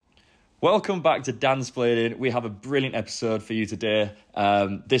Welcome back to Dansplaining. We have a brilliant episode for you today.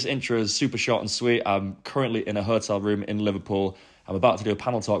 This intro is super short and sweet. I'm currently in a hotel room in Liverpool. I'm about to do a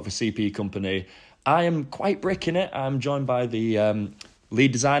panel talk for CPE Company. I am quite bricking it. I'm joined by the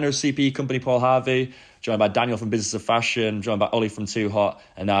lead designer of CPE Company, Paul Harvey, joined by Daniel from Business of Fashion, joined by Ollie from Too Hot,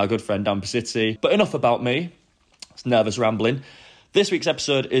 and now our good friend Dan Pacitti. But enough about me. It's nervous rambling. This week's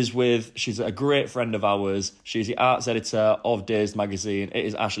episode is with, she's a great friend of ours. She's the arts editor of Dazed magazine. It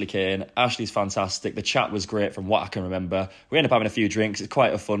is Ashleigh Kane. Ashleigh's fantastic. The chat was great from what I can remember. We ended up having a few drinks. It's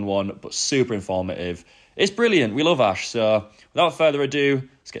quite a fun one, but super informative. It's brilliant. We love Ash. So without further ado,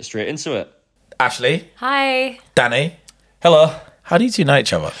 let's get straight into it. Ashleigh. Hi. Danny. Hello. How do you two know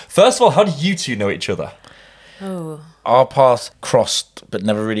each other? First of all, how do you two know each other? Oh. Our paths crossed, but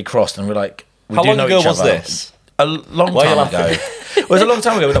never really crossed, and we're like, How long ago was this? A long time ago. It was a long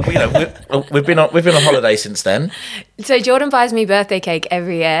time ago. We've been on holiday since then. So Jordan buys me birthday cake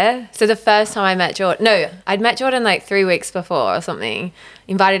every year. So the first time I met Jordan, I'd met Jordan like 3 weeks before or something.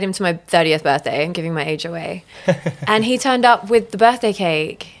 Invited him to my 30th birthday. I'm giving my age away. And he turned up with the birthday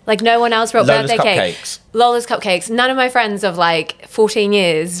cake. Like no one else brought Lola's birthday cupcakes. cake. Lola's cupcakes. None of my friends of like 14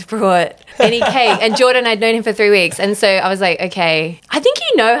 years brought any cake. And Jordan, I'd known him for 3 weeks. And so I was like, okay, I think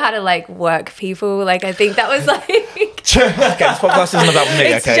you know how to like work people. Like I think that was like... Okay, this podcast isn't about me,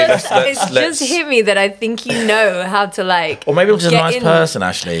 It's okay? just hit me that I think you know how to like... Or maybe I'm just a nice in. person,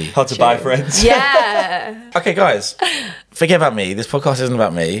 Ashleigh. How to buy friends. Yeah. Okay, guys, forget about me. This podcast isn't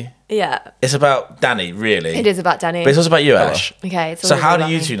about me. Yeah. It's about Danny, really. It is about Danny. But it's also about you, Ash. Okay. It's So always how do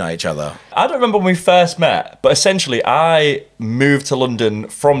about you me. two know each other? I don't remember when we first met, but essentially I moved to London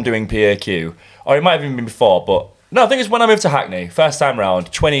from doing PAQ. Or it might have even been before, but... No, I think it's when I moved to Hackney, first time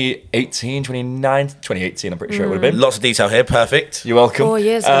round, 2018, I'm pretty sure it would have been. Lots of detail here. Perfect. You're welcome. 4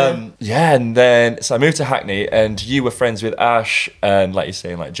 years ago. Yeah, and then, so I moved to Hackney, and you were friends with Ash, and like you're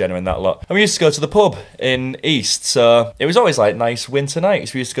saying, like Jenna and that lot. And we used to go to the pub in East, so it was always like nice winter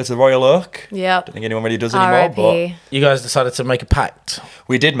nights. We used to go to the Royal Oak. Yep. Don't think anyone really does anymore, but R.I.P. You guys decided to make a pact.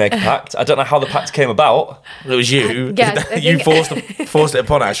 we did make a pact. I don't know how the pact came about. It was you. Yes, I You think- forced it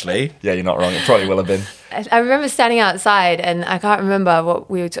upon Ashleigh. Yeah, you're not wrong. It probably will have been. I remember standing outside and I can't remember what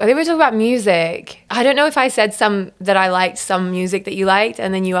we were talking. I think we were talking about music. I don't know if I said that I liked some music that you liked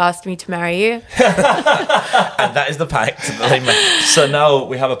and then you asked me to marry you. And that is the pact that they made. So now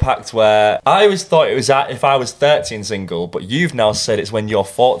we have a pact where I always thought it was if I was 30 and single, but you've now said it's when you're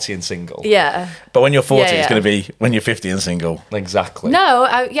 40 and single. Yeah. But when you're 40, Yeah, it's yeah. going to be when you're 50 and single. Exactly. No,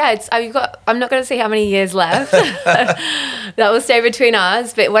 I'm not going to say how many years left. That will stay between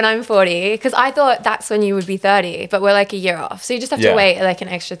us. But when I'm 40, because I thought that's when you would be 30, but we're like a year off. So you just have to Yeah. wait like an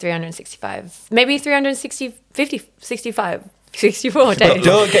extra 365, maybe 360, 50, 65, 64 days.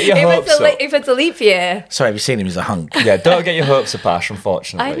 Don't get your hopes up. If it's a leap year. Sorry, have you seen him? He's a hunk. Yeah, don't get your hopes up, Ash,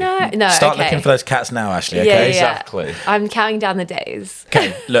 unfortunately. I know. No, Start okay. looking for those cats now, Ashleigh, Yeah, okay? yeah. Exactly. I'm counting down the days.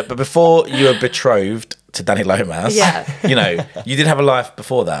 Okay, look, but before you were betrothed to Danny Lomas, Yeah. you know, you did have a life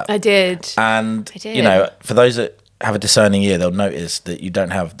before that. I did. And, I did. you know, for those that have a discerning ear, they'll notice that you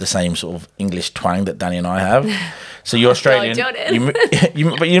don't have the same sort of English twang that Danny and I have. So you're Australian. Jordan.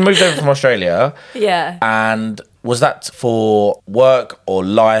 But you moved over from Australia. Yeah. And was that for work or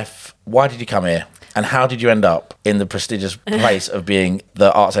life? Why did you come here? And how did you end up in the prestigious place of being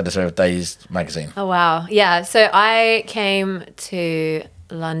the arts editor of Dazed magazine? Oh, wow. Yeah. So I came to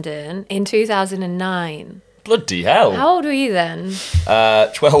London in 2009. Bloody hell. How old were you then?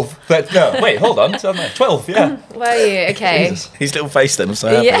 12. No, wait, hold on. 12, yeah. Were you? Okay. Jesus. His little face then was so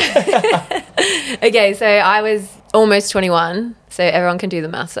happy. Yeah. Okay, so I was almost 21, so everyone can do the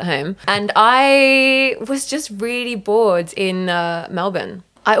maths at home. And I was just really bored in Melbourne.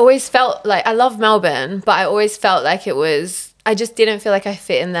 I always felt like, I love Melbourne, but I always felt like I just didn't feel like I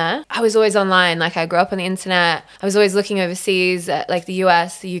fit in there. I was always online, like I grew up on the internet. I was always looking overseas at like the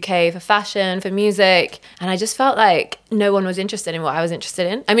US, the UK for fashion, for music. And I just felt like no one was interested in what I was interested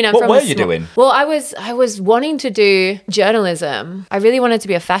in. I mean, What were you doing? Well, I was wanting to do journalism. I really wanted to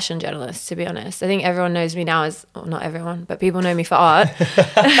be a fashion journalist, to be honest. I think everyone knows me now as, well, not everyone, but people know me for art.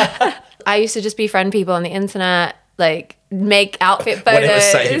 I used to just befriend people on the internet, like make outfit photos. When it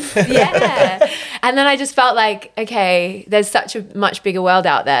was safe. Yeah. And then I just felt like, okay, there's such a much bigger world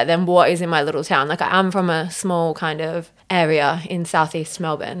out there than what is in my little town. Like I am from a small kind of area in southeast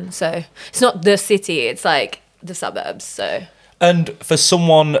Melbourne. So it's not the city, it's like the suburbs. So And for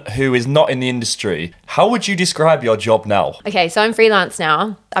someone who is not in the industry, how would you describe your job now? okay, so I'm freelance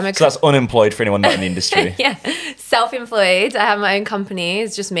now. So that's unemployed for anyone not in the industry. Yeah, self-employed. I have my own company.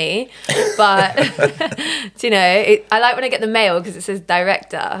 It's just me. But, you know, I like when I get the mail because it says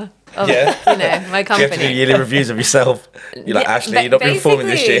director. of Yeah. my You company. have to do yearly reviews of yourself. You're like, Ashleigh, you've not been performing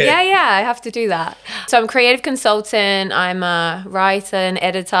this Basically, year. Yeah, I have to do that. So I'm a creative consultant. I'm a writer and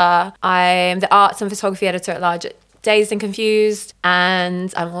editor. I'm the arts and photography editor at large at Dazed and Confused.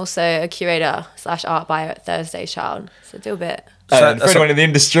 And I'm also a curator / art buyer at Thursday's Child. So do a bit. For anyone in the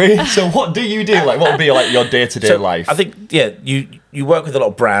industry, so what do you do? Like, what would be like your day-to-day life? I think, you work with a lot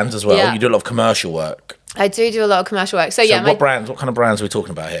of brands as well. Yeah. You do a lot of commercial work. I do a lot of commercial work. So What kind of brands are we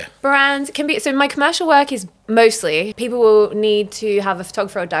talking about here? Brands can be, so my commercial work is mostly people will need to have a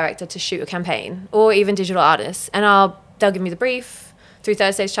photographer or director to shoot a campaign, or even digital artists, and they'll give me the brief through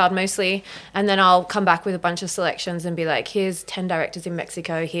Thursday's Child mostly, and then I'll come back with a bunch of selections and be like, here's 10 directors in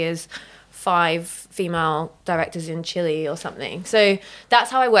Mexico, here's 5 female directors in Chile or something. So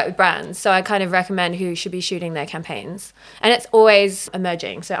that's how I work with brands. So I kind of recommend who should be shooting their campaigns, and it's always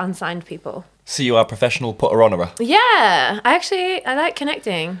emerging, so unsigned people. So you are a professional putter-onerer. Yeah, I like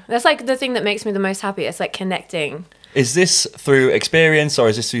connecting. That's like the thing that makes me the most happy. It's like connecting. Is this through experience, or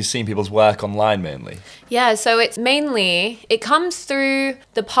is this through seeing people's work online mainly? Yeah, so it comes through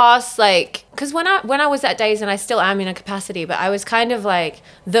the past, like, because when I was at Dazed, and I still am in a capacity, but I was kind of like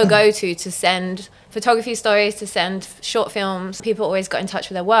the go-to to send photography stories, to send short films. People always got in touch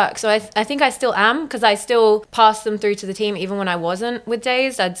with their work. So I think I still am, because I still pass them through to the team. Even when I wasn't with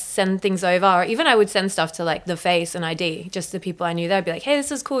Dazed, I'd send things over, or even I would send stuff to like The Face and ID, just the people I knew there. I'd be like, hey,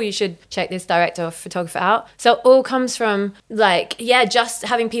 this is cool. You should check this director or photographer out. So it all comes from like, just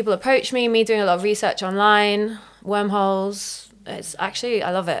having people approach me doing a lot of research online, wormholes. It's actually, I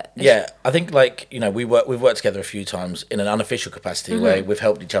love it. I think we've worked together a few times in an unofficial capacity where we've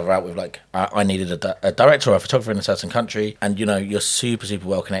helped each other out with like, I needed a director or a photographer in a certain country, and you're super, super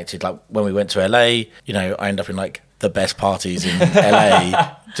well connected. Like when we went to LA, I end up in like the best parties in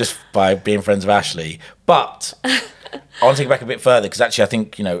LA just by being friends with Ashleigh. But I want to take it back a bit further, because actually I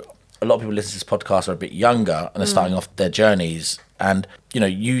think, a lot of people listening to this podcast are a bit younger and are starting off their journeys. And, you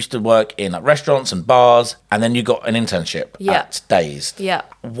used to work in like restaurants and bars, and then you got an internship at Dazed. Yeah.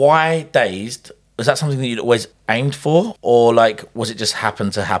 Why Dazed? Was that something that you'd always aimed for, or like was it just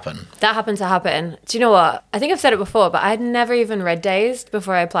happened to happen? That happened to happen. Do you know what? I think I've said it before, but I had never even read Dazed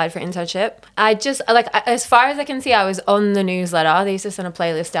before I applied for internship. I just, like, as far as I can see, I was on the newsletter. They used to send a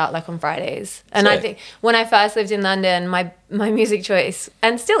playlist out like on Fridays. And I think when I first lived in London, my music choice,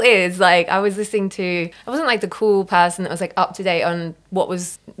 and still is, like, I was listening to, I wasn't like the cool person that was like up to date on what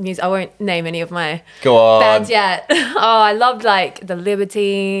was music. I won't name any of my bands yet. I loved like the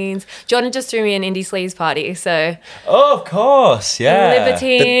Libertines. Jordan just threw me an Indie Sleaze party, so. Oh, of course, yeah.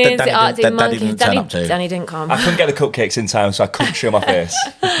 Libertines, the Arctic Monkeys. Danny didn't come. I couldn't get the cupcakes in time, so I couldn't show my face.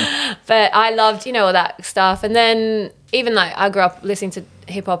 But I loved, all that stuff. And then even like I grew up listening to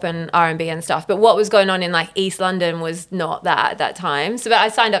hip hop and R&B and stuff, but what was going on in like East London was not that at that time. So but I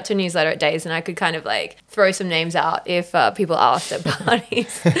signed up to a newsletter at Dazed, and I could kind of like throw some names out if people asked at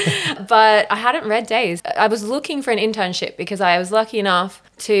parties. But I hadn't read Dazed. I was looking for an internship because I was lucky enough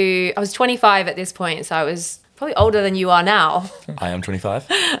I was 25 at this point, so I was probably older than you are now. I am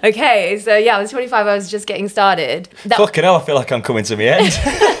 25. Okay, so yeah, I was 25. I was just getting started. Fucking hell, I feel like I'm coming to the end.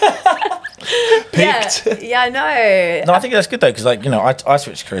 Peaked. Yeah, I know. No, I think that's good though, because like I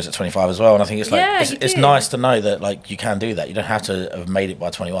switched careers at 25 as well, and I think it's like it's nice to know that like you can do that. You don't have to have made it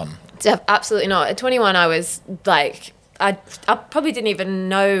by 21. Absolutely not. At 21, I was like, I probably didn't even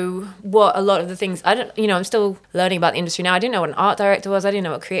know what a lot of the things. I'm still learning about the industry now. I didn't know what an art director was. I didn't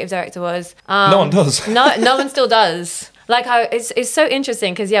know what a creative director was. No one does. No one still does. Like, it's so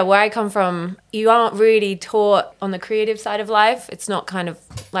interesting because, where I come from, you aren't really taught on the creative side of life. It's not kind of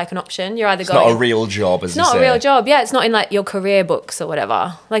like an option. You're either It's not a real job, as you say. It's not a real job. Yeah, it's not in like your career books or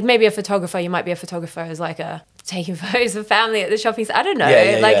whatever. Like maybe a photographer, you might be a photographer as like taking photos of family at the shopping centre. I don't know.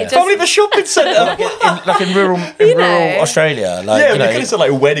 It just... Family at the shopping centre. in rural Australia. Like, yeah, they could have said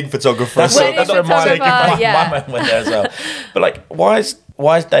like wedding photographer. That's where my mind went there as well. But like, why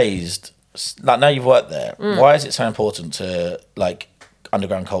is Dazed? Like now you've worked there, why is it so important to like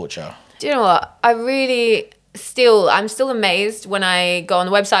underground culture? Do you know what? I'm still amazed when I go on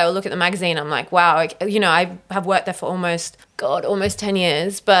the website or look at the magazine. I'm like, wow, I have worked there for almost 10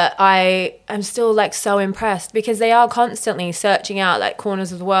 years, but I am still like so impressed because they are constantly searching out like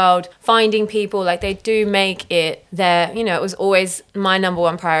corners of the world, finding people. Like they do make it there. It was always my number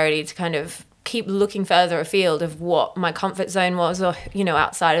one priority to kind of keep looking further afield of what my comfort zone was, or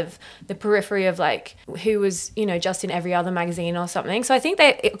outside of the periphery of like who was just in every other magazine or something. So I think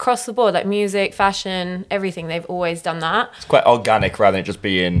they across the board, like music, fashion, everything, they've always done that. It's quite organic rather than it just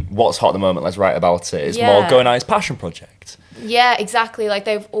being what's hot at the moment, let's write about it. It's more going out as passion project. Yeah, exactly. Like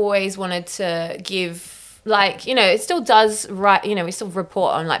they've always wanted to give like, you know, it still does, right, you know, we still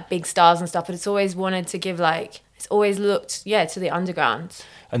report on like big stars and stuff, but it's always wanted to give like, it's always looked, to the underground.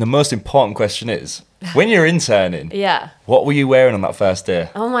 And the most important question is, when you're interning, Yeah. what were you wearing on that first day?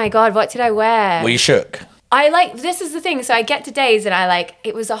 Oh my God, what did I wear? Were you shook? I like, this is the thing. So I get to Dazed and I like,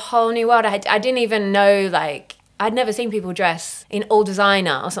 it was a whole new world. I didn't even know, like, I'd never seen people dress in all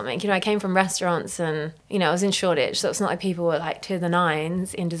designer or something. You know, I came from restaurants and, you know, I was in Shoreditch. So it's not like people were like to the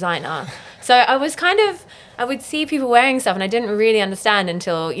nines in designer. So I was kind of, I would see people wearing stuff and I didn't really understand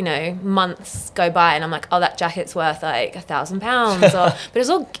until, you know, months go by and I'm like, oh, that jacket's worth like £1,000. But it was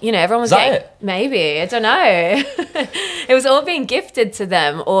all, you know, everyone was getting, maybe, I don't know. It was all being gifted to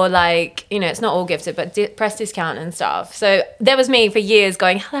them or like, you know, it's not all gifted, but press discount and stuff. So there was me for years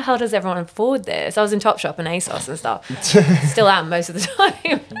going, how the hell does everyone afford this? I was in Topshop and ASOS and stuff. Still am most of the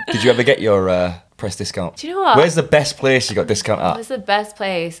time. Did you ever get your press discount? Do you know what? Where's the best place you got discount at? Where's the best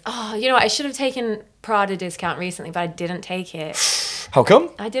place? Oh, you know what? I should have taken Prada discount recently, but I didn't take it. How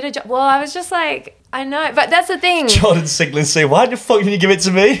come? I did a job. Well, I was just like, I know, but that's the thing. Jordan Sigland say, why the fuck didn't you give it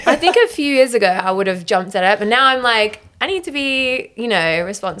to me? I think a few years ago I would have jumped at it, but now I'm like, I need to be, you know,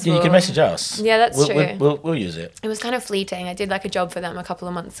 responsible. Yeah, you can message us. Yeah, that's true. We'll use it. It was kind of fleeting. I did like a job for them a couple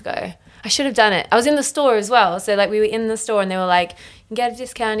of months ago. I should have done it. I was in the store as well. So like we were in the store and they were like, you can get a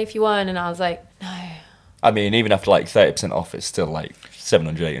discount if you want. And I was like, no. I mean, even after like 30% off, it's still like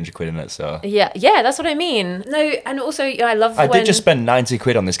 700, 800 quid in it, so... Yeah, that's what I mean. No, and also, you know, I love I did just spend 90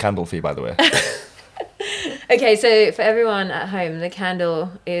 quid on this candle for you, by the way. Okay, so for everyone at home, the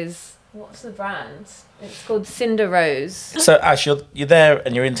candle is... What's the brand? It's called Cinder Rose. So, Ash, you're there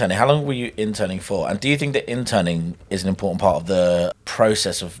and you're interning. How long were you interning for? And do you think that interning is an important part of the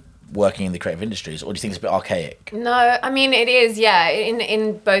process of working in the creative industries, or do you think it's a bit archaic? No, I mean, it is, yeah,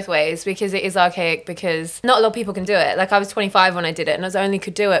 in both ways, because it is archaic, because not a lot of people can do it. Like, I was 25 when I did it, and I only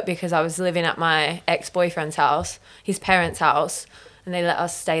could do it because I was living at my ex-boyfriend's house, his parents' house, and they let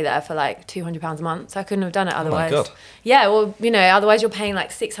us stay there for like £200 a month. So I couldn't have done it otherwise. Oh my God. Yeah, well, you know, otherwise you're paying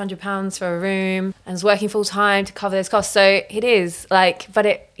like £600 for a room and I was working full time to cover those costs. So it is like, but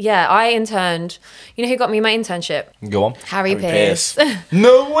it, yeah, I interned. You know who got me my internship? Go on. Harry Pierce.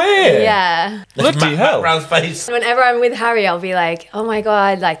 No way! Yeah. Bloody hell. Round face. Whenever I'm with Harry, I'll be like, oh my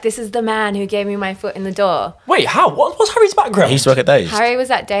God, like this is the man who gave me my foot in the door. Wait, how? What's Harry's background? He used to work at Dazed. Harry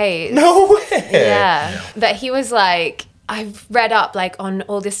was at Dazed. No way! Yeah. But he was like, I've read up like on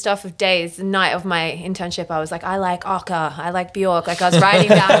all this stuff of Dazed. The night of my internship, I was like, I like Akka, I like Bjork. Like I was writing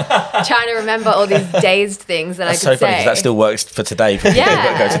down, trying to remember all these Dazed things that That's I could so funny say. because that still works for today. For people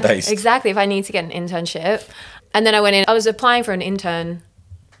that go to Dazed. Exactly. If I need to get an internship. And then I went in, I was applying for an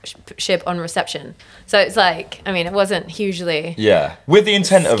internship on reception. So it's like, I mean, it wasn't hugely... Yeah, with the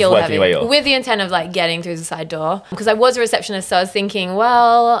intent of skill working heavy. your way up. With the intent of like getting through the side door. Because I was a receptionist, so I was thinking,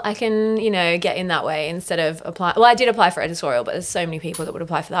 well, I can, you know, get in that way instead of apply. Well, I did apply for editorial, but there's so many people that would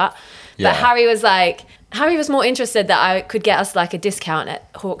apply for that. Yeah. But Harry was more interested that I could get us like a discount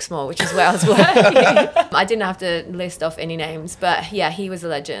at Hawksmoor, which is where I was working. I didn't have to list off any names, but yeah, he was a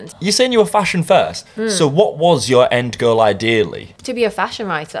legend. You're saying you were fashion first. So what was your end goal ideally? To be a fashion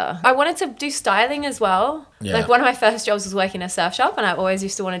writer. I wanted to do styling as well. Yeah. Like one of my first jobs was working in a surf shop and I always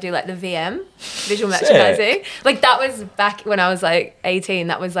used to want to do like the VM, visual merchandising. Like that was back when I was like 18,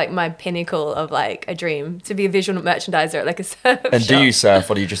 that was like my pinnacle of like a dream, to be a visual merchandiser at like a surf And shop. do you surf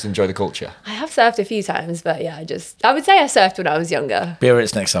or do you just enjoy the culture? I have surfed a few times, but yeah, I would say I surfed when I was younger.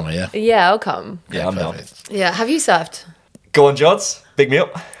 Biarritz next summer, yeah? Yeah, I'll come. Yeah, I'm down. perfect. Yeah, have you surfed? Go on, Jods. Big me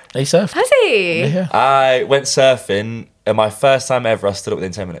up. He surfed. Has he? Yeah. I went surfing and my first time ever I stood up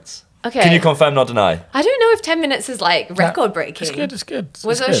within 10 minutes. Okay. Can you confirm nor deny? I don't know if 10 minutes is like record breaking. It's good.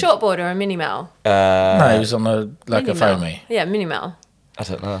 Was it a shortboard or a mini mel? No, he was on a Mini-mel. foamy. Yeah, mini mel. I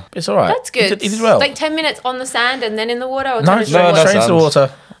don't know. It's all right. That's good. He did well. Like 10 minutes on the sand and then in the water? Or no, kind of straight no, water? straight into the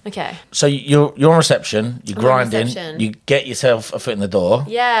water. Okay. So you're on reception, you're I'm on grinding, reception. you get yourself a foot in the door.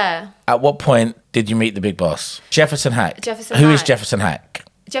 Yeah. At what point did you meet the big boss? Jefferson Hack. Jefferson Who is Hack. Jefferson Hack?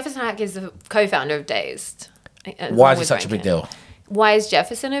 Jefferson Hack is the co-founder of Dazed. Why is it such a big deal? Why is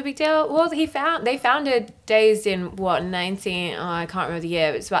Jefferson a big deal? Well, they founded Dazed in I can't remember the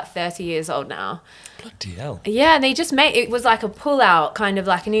year, but it's about 30 years old now. Bloody hell. Yeah, and they just it was like a pull-out kind of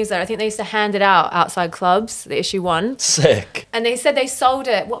like a newsletter. I think they used to hand it out outside clubs, the issue 1. Sick. And they said they sold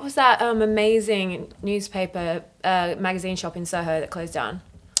it. What was that amazing newspaper magazine shop in Soho that closed down?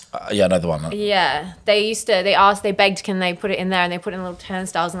 Yeah, another one. Yeah, they begged, can they put it in there? And they put in little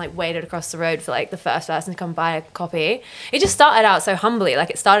turnstiles and like waited across the road for like the first person to come buy a copy. It just started out so humbly, like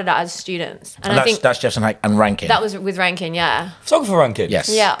it started out as students. And I think that's Jefferson Hack and Rankin. that was with Rankin, yeah. Photographer ranking? Yes.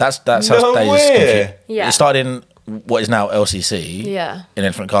 Yeah. That's how No Dazed way. confused. Yeah. It started in what is now LCC. Yeah. In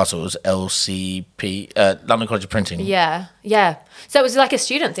Elephant Castle was LCP, London College of Printing. Yeah. So it was like a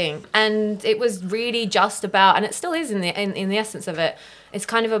student thing, and it was really just about, and it still is in the essence of it. It's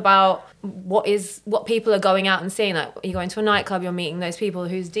kind of about what people are going out and seeing. Like, you go into a nightclub, you're meeting those people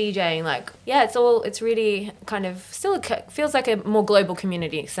who's DJing. Like, yeah, it's really kind of still feels like a more global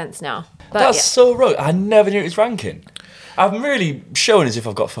community sense now. But, That's so right. I never knew it was ranking. I'm really showing as if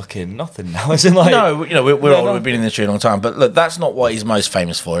I've got fucking nothing now. As in, like, No, you know, we're old, we've been in the industry a long time. But look, that's not what he's most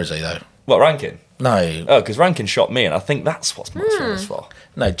famous for, is he, though? What, ranking? No. Oh, because ranking shot me, and I think that's what's most famous for.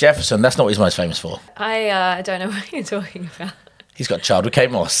 No, Jefferson, that's not what he's most famous for. I don't know what you're talking about. He's got a child with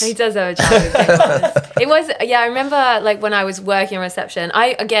Kate Moss. He does have a child with Kate Moss. It was, I remember, like, when I was working in reception,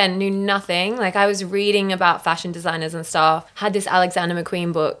 I, again, knew nothing. Like, I was reading about fashion designers and stuff, had this Alexander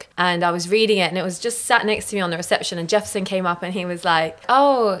McQueen book, and I was reading it, and it was just sat next to me on the reception, and Jefferson came up, and he was like,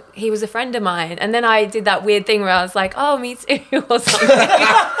 oh, he was a friend of mine. And then I did that weird thing where I was like, oh, me too, or something.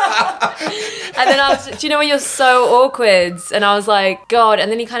 And then do you know when you're so awkward? And I was like, God.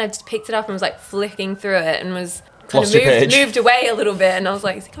 And then he kind of just picked it up and was like flicking through it and was kind of moved away a little bit, and I was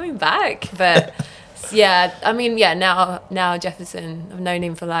like, is he coming back? But yeah, I mean, yeah, now Jefferson, I've known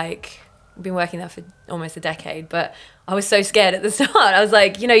him for like, I've been working there for almost a decade, but I was so scared at the start. I was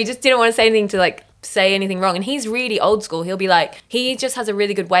like, you know, you just didn't want to say anything to like say anything wrong. And he's really old school. He'll be like, he just has a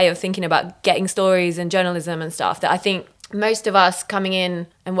really good way of thinking about getting stories and journalism and stuff that I think most of us coming in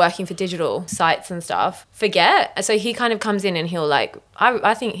and working for digital sites and stuff forget. So he kind of comes in and he'll like,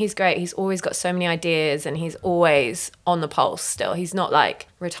 I think he's great. He's always got so many ideas and he's always on the pulse still. He's not like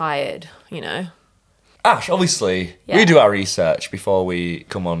retired, you know. Ash, obviously, we do our research before we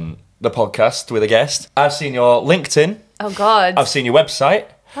come on the podcast with a guest. I've seen your LinkedIn. Oh, God. I've seen your website.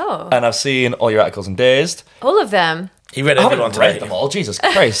 Oh. And I've seen all your articles in Dazed. All of them. He read I everyone haven't read today. them all, Jesus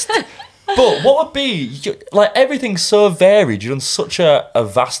Christ. But what would be, like, everything's so varied. You've done such a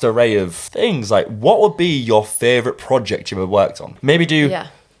vast array of things. Like, what would be your favourite project you've ever worked on? Maybe do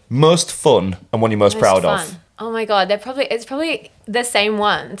most fun and one you're most proud of. Oh my God, it's probably the same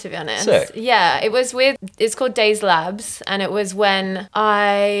one, to be honest. Sick. Yeah, it's called Dazed Labs, and it was when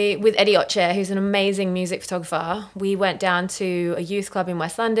with Eddie Oche, who's an amazing music photographer, we went down to a youth club in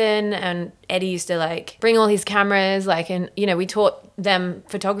West London, and Eddie used to like bring all his cameras, like, and you know, we taught them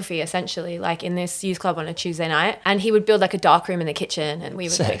photography essentially, like in this youth club on a Tuesday night, and he would build like a dark room in the kitchen, and we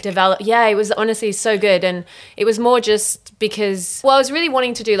would like develop. Yeah, it was honestly so good, and it was more just because, well, I was really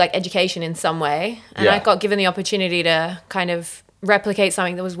wanting to do like education in some way, and I got given the opportunity to kind of replicate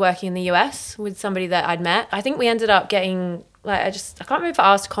something that was working in the US with somebody that I'd met. I think we ended up getting like, I can't remember if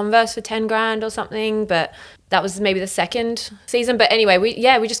I asked Converse for 10 grand or something, but that was maybe the second season. But anyway, we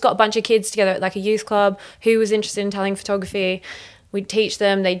just got a bunch of kids together at like a youth club who was interested in telling photography. We'd teach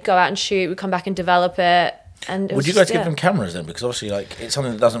them, they'd go out and shoot, we'd come back and develop it. And would you guys give them cameras then? Because obviously, like, it's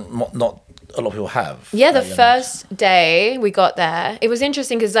something that not a lot of people have. Yeah, the first day we got there, it was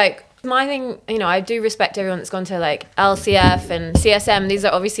interesting because like, my thing, you know, I do respect everyone that's gone to like LCF and CSM. These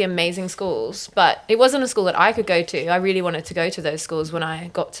are obviously amazing schools, but it wasn't a school that I could go to. I really wanted to go to those schools when I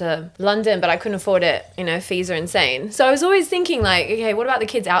got to London, but I couldn't afford it. You know, fees are insane. So I was always thinking like, okay, what about the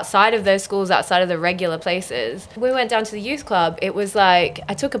kids outside of those schools, outside of the regular places? When we went down to the youth club, it was like,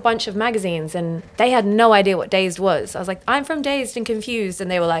 I took a bunch of magazines and they had no idea what Dazed was. I was like, I'm from Dazed and Confused.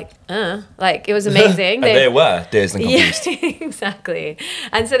 And they were like, like it was amazing. And they were Dazed and Confused. Yeah, exactly.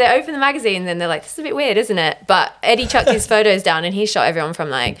 And so they opened the magazine and they're like, this is a bit weird, isn't it? But Eddie chucked his photos down and he shot everyone from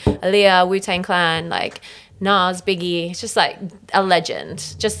like Aaliyah, Wu-Tang Clan, like Nas, Biggie. It's just like a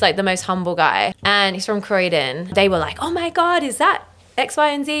legend, just like the most humble guy. And he's from Croydon. They were like, oh my God, is that X, Y,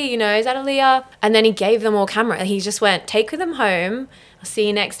 and Z? You know, is that Aaliyah? And then he gave them all camera and he just went, take them home. I'll see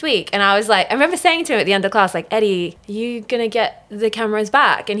you next week. And I was like, I remember saying to him at the end of class, like, Eddie, you gonna get the cameras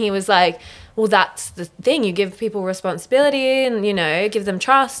back? And he was like, well, that's the thing. You give people responsibility and, you know, give them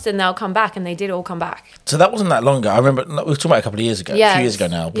trust and they'll come back. And they did all come back. So that wasn't that long ago. I remember, we were talking about a couple of years ago, a few years ago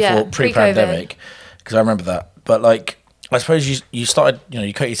now, before pre-pandemic, because I remember that. But like, I suppose you started, you know,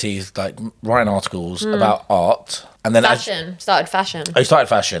 you cut your teeth, like writing articles about art. And then started fashion. Oh, you started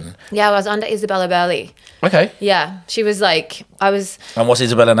fashion? Yeah, I was under Isabella Burley. Okay. Yeah, she was like, And what's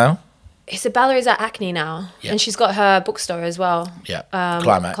Isabella now? Isabella is at Acne now, and she's got her bookstore as well. Yeah,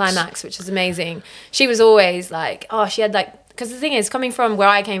 Climax, which is amazing. She was always like, she had like, because the thing is, coming from where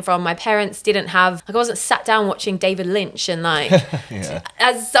I came from, my parents didn't have, like, I wasn't sat down watching David Lynch and like,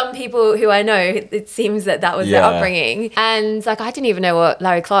 as some people who I know, it seems that was their upbringing. And like, I didn't even know what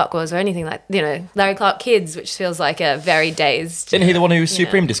Larry Clark was or anything like, you know, Larry Clark Kids, which feels like a very Dazed. Isn't he the one who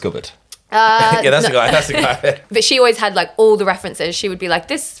Supreme discovered? Yeah, that's the guy. But she always had like all the references. She would be like,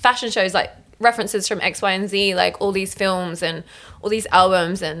 this fashion show is like references from X, Y, and Z, like all these films and all these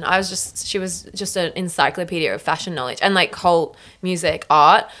albums, and she was just an encyclopedia of fashion knowledge and like cult music,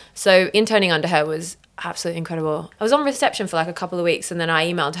 art. So interning under her was absolutely incredible. I was on reception for like a couple of weeks, and then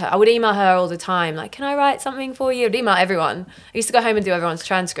I emailed her. I would email her all the time, like, can I write something for you? I'd email everyone. I used to go home and do everyone's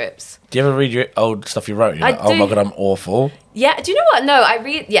transcripts. Do you ever read your old stuff you wrote? You're like, oh my God, I'm awful. Yeah, do you know what? No, I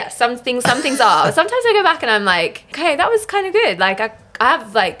read, some things are. Sometimes I go back and I'm like, okay, that was kind of good. Like, I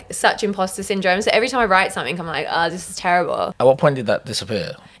have like such imposter syndrome, so every time I write something, I'm like, oh, this is terrible. At what point did that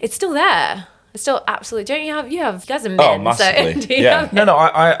disappear? It's still there. It's still absolutely. Don't you have? You guys are men. Oh, massively. So yeah. No.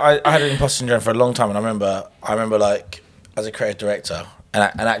 I had an imposter syndrome for a long time, and I remember like as a creative director, an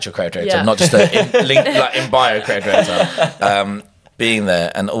actual creative director, not just in bio creative director, being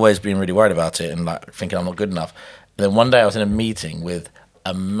there and always being really worried about it and like thinking I'm not good enough. And then one day I was in a meeting with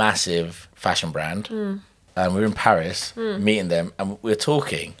a massive fashion brand, and we were in Paris meeting them, and we were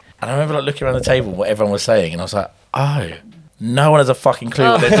talking. And I remember like looking around the table, what everyone was saying, and I was like, oh. No one has a fucking clue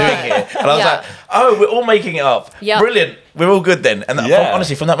what they're doing here. And I was like, oh, we're all making it up. Yep. Brilliant. We're all good then. And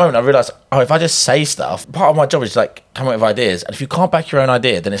honestly, from that moment, I realised, oh, if I just say stuff, part of my job is like come up with ideas. And if you can't back your own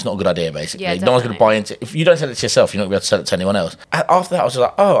idea, then it's not a good idea, basically. Yeah, no one's going to buy into it. If you don't sell it to yourself, you're not going to be able to sell it to anyone else. And after that, I was just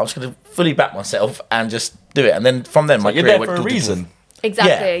like, oh, I'm just going to fully back myself and just do it. And then from then, my career went for a reason.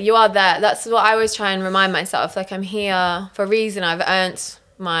 Exactly. Yeah. You are there. That's what I always try and remind myself. Like, I'm here for a reason. I've earned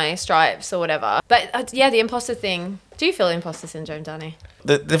my stripes or whatever. But the imposter thing. Do you feel imposter syndrome, Danny?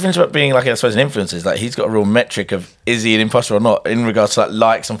 The difference about being like, I suppose, an influencer is that he's got a real metric of is he an imposter or not in regards to like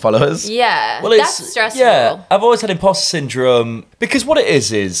likes and followers. Yeah, well, that's stressful. Yeah, I've always had imposter syndrome because what it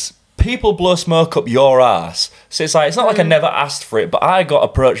is people blow smoke up your ass. So it's like, it's not like I never asked for it, but I got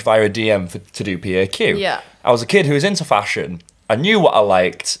approached via a DM to do PAQ. Yeah. I was a kid who was into fashion. I knew what I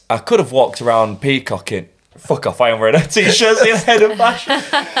liked. I could have walked around peacocking. Fuck off, I am wearing a t-shirt saying head of fashion.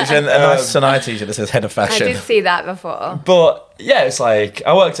 A nice Sonai t-shirt that says head of fashion. I did see that before. But yeah, it's like,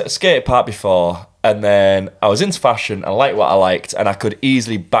 I worked at a skate park before, and then I was into fashion, I liked what I liked, and I could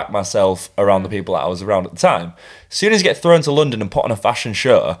easily back myself around the people that I was around at the time. As soon as you get thrown to London and put on a fashion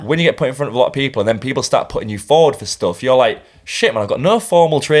show, when you get put in front of a lot of people, and then people start putting you forward for stuff, you're like, shit man, I've got no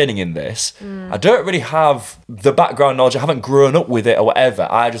formal training in this. I don't really have the background knowledge, I haven't grown up with it or whatever,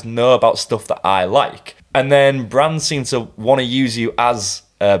 I just know about stuff that I like. And then brands seem to want to use you as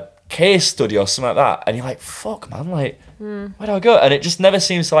a case study or something like that. And you're like, fuck, man, like, where do I go? And it just never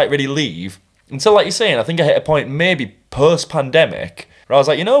seems to, like, really leave. Until, like you're saying, I think I hit a point maybe post-pandemic where I was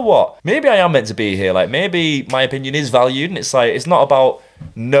like, you know what? Maybe I am meant to be here. Like, maybe my opinion is valued. And it's like, it's not about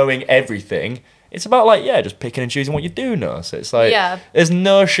knowing everything. It's about, like, yeah, just picking and choosing what you do know. So it's like, there's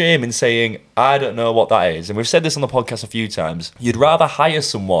no shame in saying, I don't know what that is. And we've said this on the podcast a few times. You'd rather hire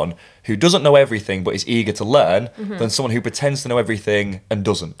someone who doesn't know everything but is eager to learn than someone who pretends to know everything and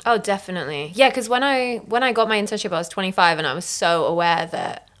doesn't. Oh, definitely. Yeah, because when I got my internship, I was 25 and I was so aware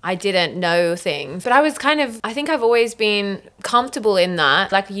that I didn't know things. But I think I've always been comfortable in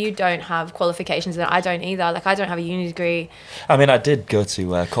that. Like, you don't have qualifications and I don't either. Like, I don't have a uni degree. I mean, I did go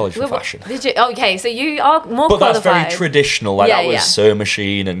to college for fashion. Did you? Okay, so you are more qualified. But that's very traditional. Like, that was sewing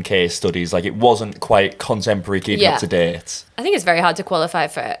machine and case studies. Like, it wasn't quite contemporary, keeping up to date. I think it's very hard to qualify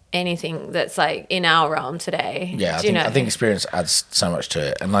for anything that's, like, in our realm today. Yeah, I think experience adds so much to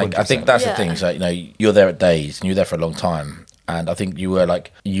it. And, like, 100%. I think that's the thing. So, you know, you're there at Dazed and you were there for a long time. And I think you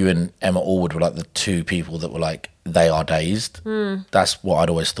and Emma Allwood were like the two people that were like, they are Dazed. That's what I'd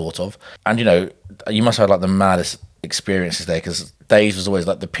always thought of. And, you know, you must have like the maddest experiences there because Dazed was always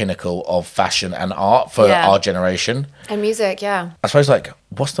like the pinnacle of fashion and art for our generation. And music, I suppose, like,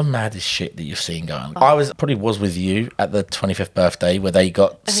 what's the maddest shit that you've seen going on? I probably was with you at the 25th birthday where they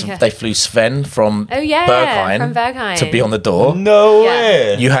they flew Sven from Berghain to be on the door. No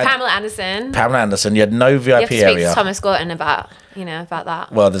way. You had Pamela Anderson. You had no VIP you have to speak area. To Thomas Gordon about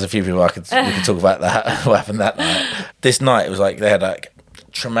that. Well, there's a few people we could talk about that. What happened that night? This night it was like they had like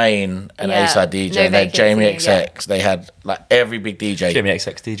Tremaine and A-Side DJ, and they had Jamie XX. They had like every big DJ. Jamie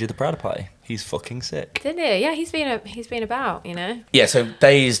XX DJ the Prada Party. He's fucking sick. Didn't he? Yeah, he's been about, you know. Yeah, so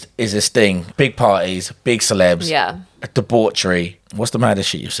Dazed is this thing: big parties, big celebs, debauchery. What's the maddest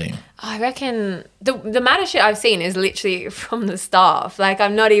shit you've seen? I reckon the maddest shit I've seen is literally from the staff. Like,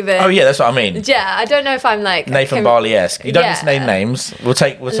 I'm not even. Oh yeah, that's what I mean. Yeah, I don't know if I'm like Nathan Barley-esque. You don't need to name names. We'll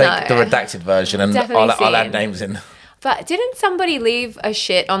take the redacted version, and I'll add names in. But didn't somebody leave a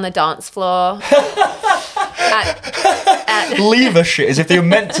shit on the dance floor? Leave a shit as if they were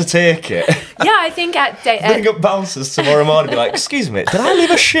meant to take it. Yeah, I think bring up bouncers tomorrow morning and be like, excuse me, did I leave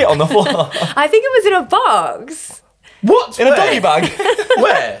a shit on the floor? I think it was in a box. What? In a Where? doggy bag.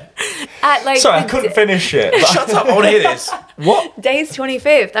 Where? At like Sorry, I couldn't finish it. but- Shut up! I want to hear this. What? Dazed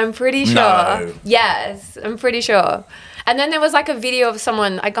 25th. I'm pretty sure. No. Yes, I'm pretty sure. And then there was like a video of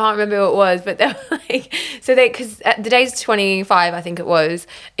someone, I can't remember who it was, but they were like, because the Dazed 25, I think it was,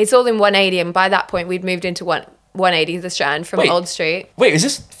 it's all in 180. And by that point, we'd moved into 180, the Strand from Old Street. Wait, is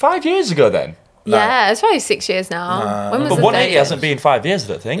this 5 years ago then? No. Yeah, it's probably 6 years now. When was But the 180 30th? hasn't been 5 years, I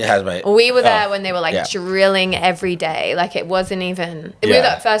don't think. It has, mate. We were there when they were like Yeah. drilling every day. Like it wasn't even. We were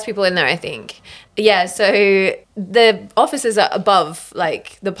Yeah. the first people in there, I think. Yeah. So the offices are above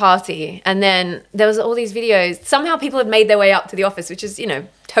like the party, and then there was all these videos. Somehow people had made their way up to the office, which is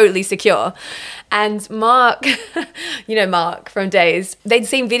totally secure. And Mark, Mark from Dazed, they'd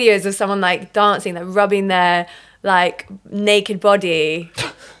seen videos of someone like dancing, like rubbing their like naked body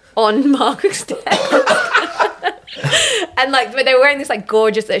on Mark's desk. And like they were wearing this like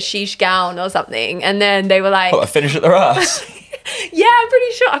gorgeous sheesh gown or something, and then they were like, I finish at their ass. yeah, I'm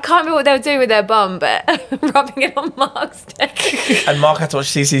pretty sure, I can't remember what they were doing with their bum, but rubbing it on Mark's desk. And Mark had to watch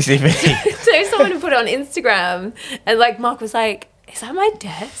CCTV. So someone put it on Instagram, and like Mark was like, is that my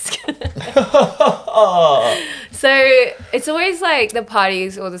desk? So it's always like the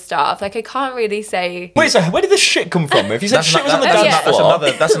parties or the staff. Like I can't really say. Wait, so where did this shit come from? If you said shit was on the dance floor.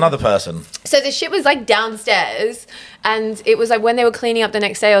 That's another person. So the shit was like downstairs, and it was like when they were cleaning up the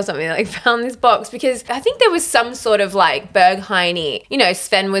next day or something, they like found this box because I think there was some sort of like Berghain-y.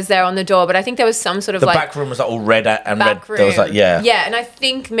 Sven was there on the door, but I think there was some sort of The like back room was like all red and back red. room. There was like Yeah, and I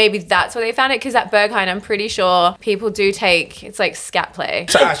think maybe that's where they found it because at Berghain, I'm pretty sure people do take it's like scat play.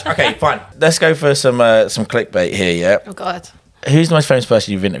 So Ash, okay, fine. Let's go for some clickbait here. Yeah. Oh God. Who's the most famous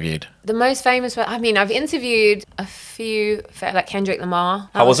person you've interviewed? The most famous, I mean, I've interviewed a few, like Kendrick Lamar.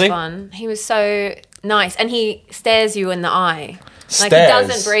 That How was he? Fun. He was so nice, and he stares you in the eye. Like Stares? he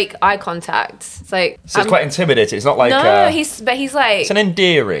doesn't break eye contact. It's like So it's quite intimidating. It's not like no, he's like it's an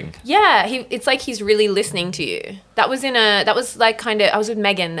endearing. yeah. It's like he's really listening to you. That was like kind of. I was with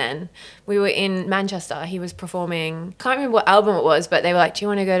Megan then. We were in Manchester. He was performing. Can't remember what album it was, but they were like, "Do you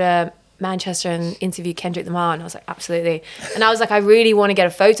want to go to Manchester and interview Kendrick Lamar?" And I was like, absolutely. And I was like, I really want to get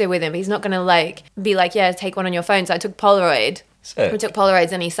a photo with him, but he's not going to like be like, yeah, take one on your phone. So I took Polaroid. Sick. We took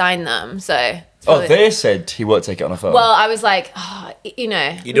Polaroids and he signed them. So They said he won't take it on a phone. well, I was like, You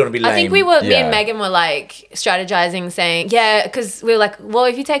don't want to be lame. I think me Yeah. and Megan were like strategizing, saying, yeah, because we were like, well,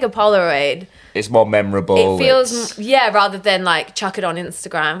 if you take a Polaroid, it's more memorable. it feels, rather than like chuck it on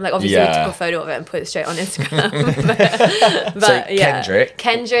Instagram. Like obviously we Yeah. took a photo of it and put it straight on Instagram. but So yeah.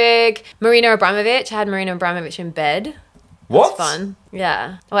 Kendrick. Marina Abramovic. I had Marina Abramovic in bed. What? Fun.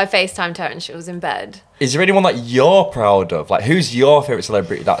 Yeah. Well, I FaceTimed her and she was in bed. Is there anyone that you're proud of? Like, who's your favourite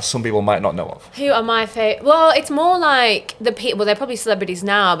celebrity that some people might not know of? Who are my favorite? Well, it's more like the people. Well, they're probably celebrities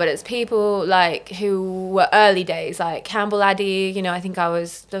now, but it's people like who were early days, like Campbell Addy. I think I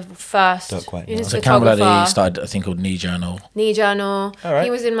was the first. Don't quite know. his So Campbell Addy photographer. started a thing called Knee Journal. Knee Journal. All right. He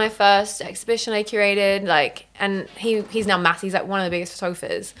was in my first exhibition I curated. And he's now massive. He's like one of the biggest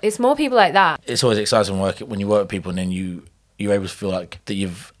photographers. It's more people like that. It's always exciting when you work with people and then you're able to feel like that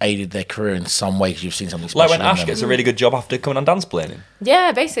you've aided their career in some way because you've seen something special. Like when in Ash them. gets a really good job after coming on dance planning.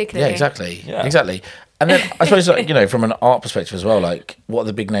 Yeah, basically. Yeah, exactly. Yeah. Exactly. And then I suppose, from an art perspective as well, like, what are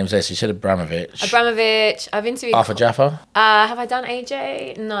the big names there? So you said Abramovich. I've interviewed. Arthur Jaffa. Have I done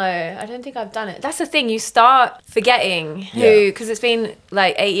AJ? No, I don't think I've done it. That's the thing. You start forgetting who, because it's been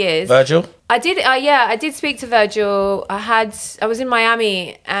like 8 years. Virgil. I did. I did speak to Virgil. I was in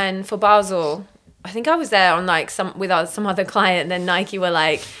Miami and for Basel. I think I was there on like some other client, and then Nike were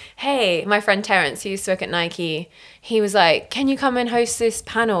like, hey, my friend Terrence, who used to work at Nike, he was like, can you come and host this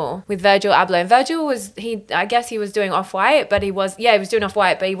panel with Virgil Abloh? And Virgil I guess he was doing Off-White, but he was doing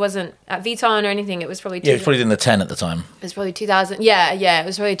Off-White, but he wasn't at Vuitton or anything. It was probably Yeah, he was probably in the 10 at the time. it was probably 2000. Yeah, it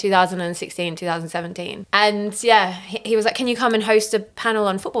was probably 2016, 2017. And yeah, he was like, can you come and host a panel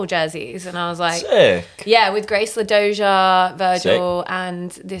on football jerseys? And I was like, Sick. yeah, with Grace LaDoja, Virgil,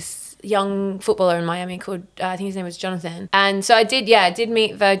 and this young footballer in Miami called, I think his name was Jonathan. And so I did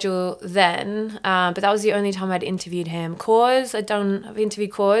meet Virgil then, but that was the only time I'd interviewed him. I've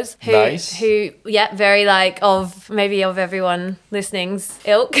interviewed Cause, Nice. who, very like of everyone listening's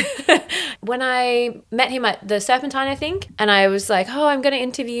ilk. When I met him at the Serpentine, I think, and I was like, oh, I'm going to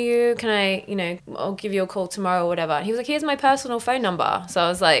interview you. Can I, I'll give you a call tomorrow or whatever. And he was like, here's my personal phone number. So I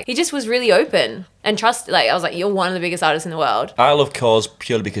was like, he just was really open and trusted. Like, I was like, you're one of the biggest artists in the world. I love Cause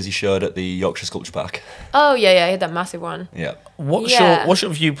purely because he showed at the Yorkshire Sculpture Park. Oh, yeah, he had that massive one. Yeah. What's Yeah. your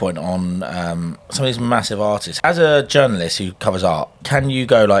viewpoint on some of these massive artists? As a journalist who covers art, can you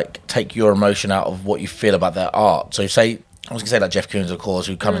go like take your emotion out of what you feel about their art? So say I was gonna say like Jeff Koons, of course,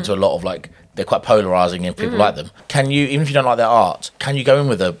 who come into a lot of like they're quite polarizing and people like them. Can you, even if you don't like their art, can you go in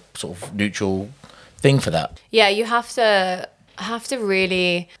with a sort of neutral thing for that? Yeah, you have to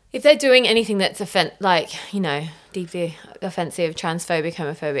really, if they're doing anything that's deeply offensive, transphobic,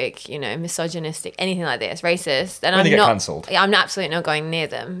 homophobic, misogynistic, anything like this, racist, then When they get cancelled. I'm absolutely not going near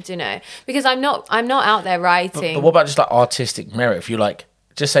them, because I'm not out there writing. But what about just like artistic merit? If you like,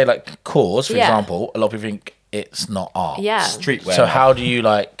 just say like Cause, for example, a lot of people think it's not art. Yeah. Streetwear. So how do you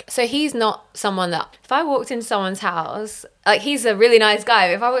like? So he's not someone that, if I walked into someone's house, like he's a really nice guy,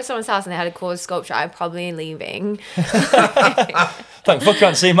 but if I walked to someone's house and they had a Cause sculpture, I'm probably leaving. Thank fuck, I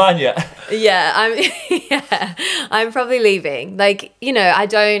can't see mine yet. I'm probably leaving. Like, I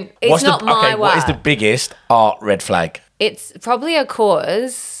don't, it's not my work. What is the biggest art red flag? It's probably a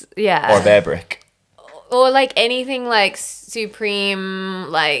Cause, yeah. Or a bear brick. Or like anything like Supreme,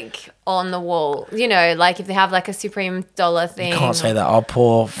 like on the wall, like if they have like a Supreme dollar thing. You can't say that. Our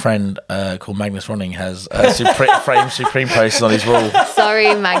poor friend called Magnus Ronning has framed Supreme posters on his wall.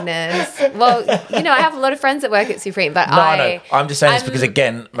 Sorry, Magnus. Well, I have a lot of friends that work at Supreme, but I know. I'm just saying this because,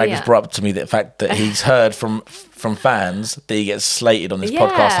 again, Magnus brought up to me the fact that he's heard from fans that he gets slated on this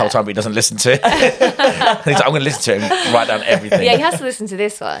podcast the whole time, but he doesn't listen to it. He's like, I'm going to listen to it and write down everything. Yeah, he has to listen to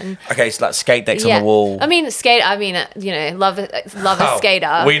this one. Okay, so like skate decks on the wall. I mean, love a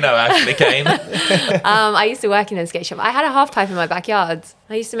skater. We know Ashleigh Kane. I used to work in a skate shop. I had a half pipe in my backyard.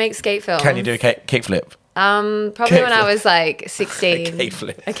 I used to make skate films. Can you do a kickflip? Probably when I was like 16.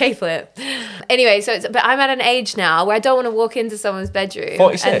 A K-flip. Anyway, but I'm at an age now where I don't want to walk into someone's bedroom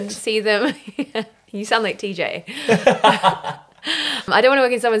 46. and see them. You sound like TJ. I don't want to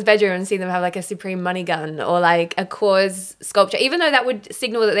walk in someone's bedroom and see them have like a Supreme money gun or like a Cause sculpture, even though that would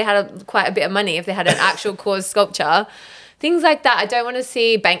signal that they had quite a bit of money if they had an actual Cause sculpture. Things like that. I don't want to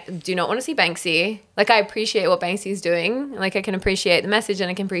see do not want to see Banksy. Like, I appreciate what Banksy's doing. Like, I can appreciate the message and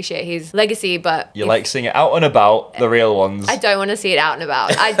I can appreciate his legacy, but You like seeing it out and about, the real ones. I don't want to see it out and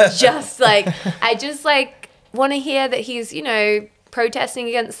about. I just want to hear that he's, protesting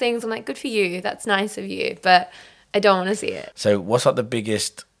against things. I'm like, good for you. That's nice of you. But I don't want to see it. So what's like the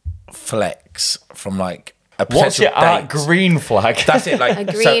biggest flex from like a What's potential your art date? green flag? That's it. Like A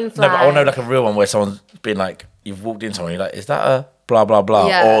green No, but I want to know flag. like a real one where someone's been like, you've walked in someone, you're like, is that a blah blah blah?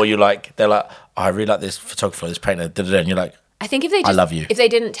 Yeah. Or you like, they're like, oh, I really like this photographer, this painter, and you're like, I think if they just, love you. if they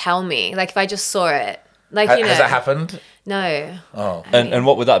didn't tell me, like if I just saw it, like, has that happened? No. Oh, And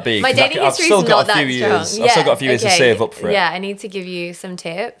what would that be? My 'Cause dating I've history still is got not a that few strong. years. I've still got a few years to save up for it. Yeah, I need to give you some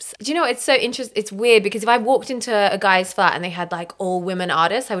tips. Do you know, it's so interesting. It's weird because if I walked into a guy's flat and they had like all women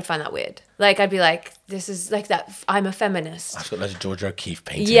artists, I would find that weird. Like, I'd be like, this is like that. I'm a feminist. I've got loads of George O'Keeffe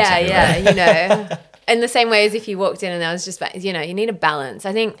paintings. Yeah, everywhere. In the same way as if you walked in and there was just, you need a balance.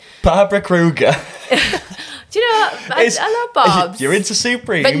 I think, Barbara Kruger. do you know what? I love Bob's. You're into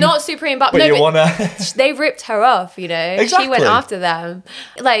Supreme. But not Supreme Bob. But No, you but want to... they ripped her off, She went Exactly. after them.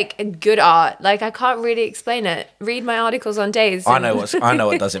 Like, good art. Like, I can't really explain it. Read my articles on Dazed. I know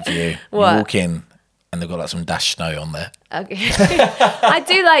what does it for you. What? You walk in and they've got like some Dash Snow on there. Okay. I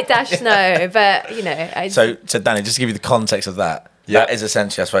do like Dash Snow, but, So Danny, just to give you the context of that, Yeah. that is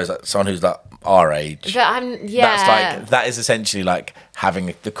essentially, I suppose, like someone who's like our age. But That is essentially like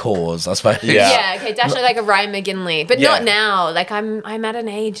having the Cause, I suppose. Yeah. Okay, Dash Snow like a Ryan McGinley, but Yeah. not now. Like, I'm at an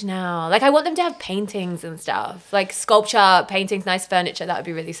age now. Like, I want them to have paintings and stuff, like sculpture, paintings, nice furniture. That would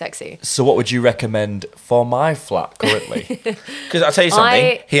be really sexy. So what would you recommend for my flat currently? Because I'll tell you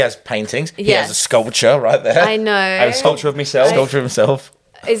something, he has paintings, he has a sculpture right there. I know. I have a sculpture of myself. Sculpture of himself.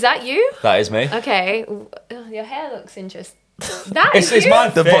 Is that you? That is me. Okay. Your hair looks interesting. That is It's you? my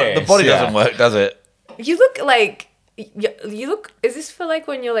The face, body yeah. doesn't work, does it? You look like... You look... Is this for like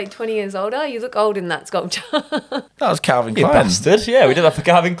when you're like 20 years older? You look old in that sculpture. That was Calvin You Klein. bastard. Yeah, we did that for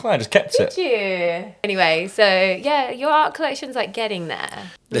Calvin Klein. Just kept it. Did you? Anyway, so yeah, your art collection's like getting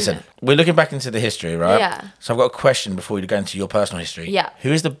there. Listen, we're looking back into the history, right? Yeah. So I've got a question before we go into your personal history. Yeah.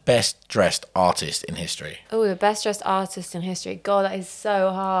 Who is the best dressed artist in history? Oh, the best dressed artist in history. God, that is so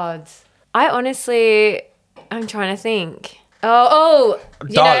hard. I'm trying to think. Dali.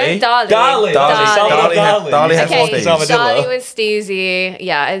 Dali. Dali. Dali has Okay, one thing. Dali was steezy.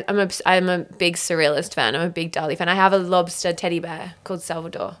 Yeah, I'm a big surrealist fan. I'm a big Dali fan. I have a lobster teddy bear called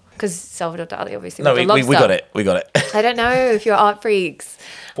Salvador because Salvador Dali obviously. No, was a we lobster. got it. We got it. I don't know if you're art freaks.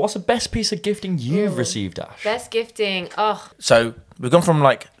 What's the best piece of gifting you've received, Ash? Best gifting. Oh, So we've gone from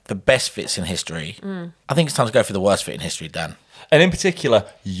like the best fits in history. I think it's time to go for the worst fit in history, Dan. And in particular,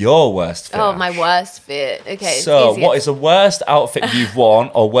 your worst fit. oh, my worst fit. Okay. it's So, easier. what is the worst outfit you've worn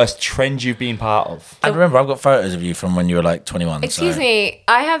or worst trend you've been part of? And remember, I've got photos of you from when you were like 21. Excuse me.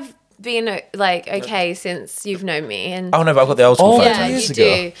 I have been like okay since you've known me. And Oh no, but I've got the old school photos. yeah, years you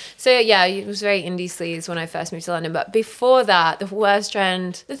ago. do. So yeah, it was very indie sleaze when I first moved to London. But before that, the worst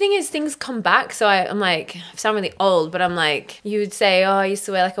trend. The thing is, things come back. So I'm like, I sound really old, but I'm like, you would say, oh, I used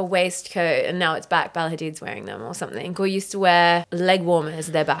to wear like a waistcoat, and now it's back. Bella Hadid's wearing them or something. Or used to wear leg warmers.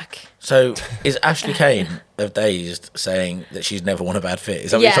 They're back. So is Ashleigh Kane of Dazed saying that she's never worn a bad fit?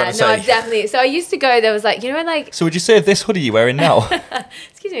 Is that what you're trying to say? I've definitely. So I used to go. There was like, you know, when like, So would you say this hoodie you're wearing now?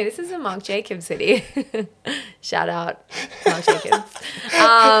 excuse me, this is a Marc Jacobs hoodie. Shout out, Marc Jacobs.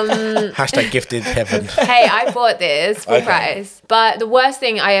 Hashtag gifted heaven. Hey, I bought this full Okay. price. But the worst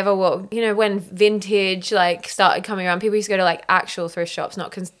thing I ever wore, you know, when vintage like started coming around, people used to go to like actual thrift shops,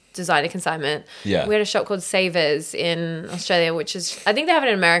 not designer consignment. Yeah. We had a shop called Savers in Australia, which is, I think they have it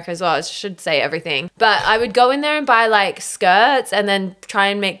in America as well. I should say everything. But I would go in there and buy like skirts and then try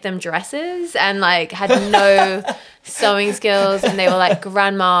and make them dresses, and like had no sewing skills, and they were like,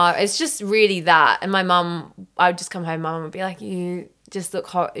 grandma, it's just really that. And my mum, I would just come home, mum would be like, you just look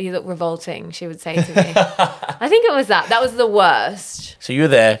hot, you look revolting, she would say to me. I think it was that was the worst. So you were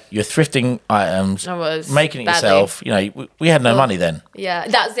there, you're thrifting items, I was making it badly. yourself. You know, we had no money then. Yeah,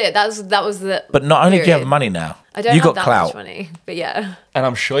 that's it. That was the But not only do you have period. money now, I don't you have got that clout. much money, but yeah. And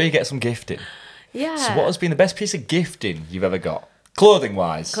I'm sure you get some gifting. Yeah. So what has been the best piece of gifting you've ever got?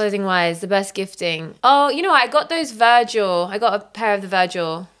 Clothing-wise. Clothing-wise, the best gifting. Oh, you know, I got those Virgil. I got a pair of the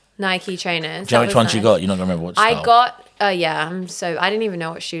Virgil Nike trainers. Do you know That which was ones you nice. got? You're not going to remember what style. I got, yeah, I didn't even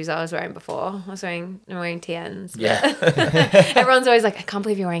know what shoes I was wearing before. I'm wearing TNs. Yeah. Everyone's always like, I can't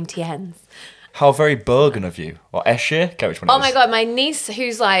believe you're wearing TNs. How very Bergen of you. Or Eshe? Get which one it Oh is. my God, my niece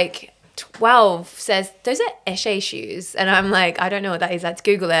who's like 12 says, those are Eshe shoes. And I'm like, I don't know what that is. Let's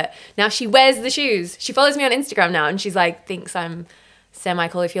Google it. Now she wears the shoes. She follows me on Instagram now, and she's like, thinks I'm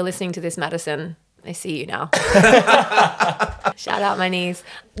semi-cool. If you're listening to this, Madison, I see you now. Shout out my niece.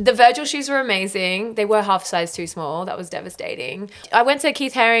 The Virgil shoes were amazing. They were half size too small. That was devastating. I went to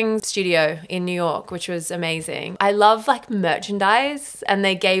Keith Haring's studio in New York, which was amazing. I love like merchandise, and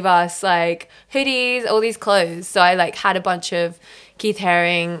they gave us like hoodies, all these clothes. So I like had a bunch of Keith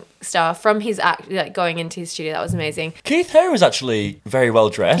Haring stuff from his act, like going into his studio. That was amazing. Keith Haring was actually very well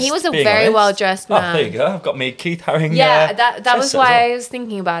dressed. He was a being very honest. well-dressed Oh, man. there you go. I've got me Keith Haring. Yeah, that dress was set as why well. I was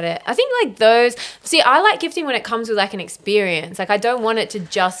thinking about it. I think like those. See, I like gifting when it comes with like an experience. Like I don't want it to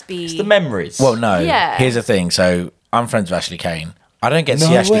just be It's the memories. Well, no. Yeah. Here's the thing. So I'm friends with Ashleigh Kane. I don't get to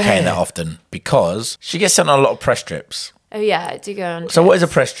see No Ashleigh way. Kane that often because she gets sent on a lot of press trips. Oh yeah, I do go on. So what is a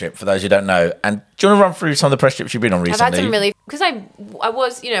press trip for those who don't know? And do you want to run through some of the press trips you've been on I've recently? had some really, because I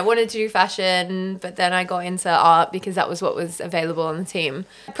was, you know, wanted to do fashion, but then I got into art because that was what was available on the team.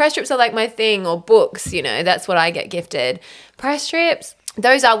 Press trips are like my thing, or books, you know, that's what I get gifted. Press trips,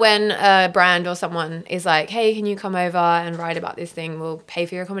 those are when a brand or someone is like, hey, can you come over and write about this thing? We'll pay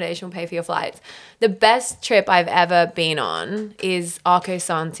for your accommodation, we'll pay for your flights. The best trip I've ever been on is Arco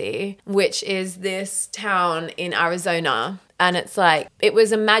Santi, which is this town in Arizona. And it's like, it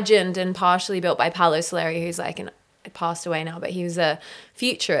was imagined and partially built by Paolo Soleri, who's like passed away now, but he was a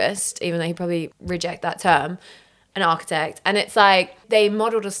futurist, even though he probably reject that term, an architect. And it's like, they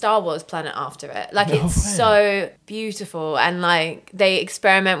modeled a Star Wars planet after it. Like, it's so beautiful. And like, they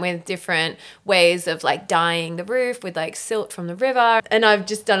experiment with different ways of like dyeing the roof with like silt from the river. And I've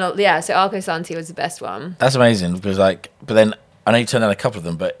just done, so Arco Santi was the best one. That's amazing because but then I know you turned down a couple of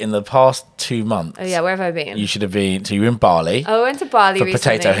them, but in the past 2 months, Oh yeah, where have I been? you should have been. So you were in Bali. I went to Bali For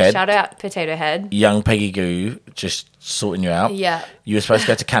recently. Potato Head. Shout out Potato Head. Young Peggy Goo just sorting you out. Yeah. You were supposed to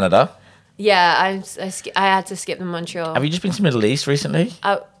go to Canada. Yeah, I had to skip the Montreal. Have you just been to the Middle East recently?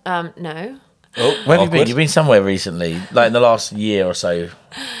 No. Oh, Where have you awkward. been? You've been somewhere recently, like in the last year or so.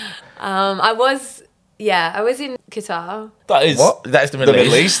 I was in Qatar. That is What? That is the Middle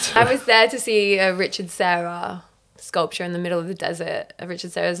East. I was there to see a Richard Serra sculpture in the middle of the desert.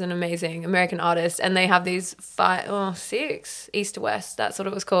 Richard Serra is an amazing American artist, and they have these 6 east to west. That's what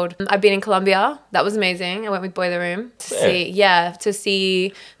it was called. I've been in Colombia. That was amazing. I went with Boiler Room to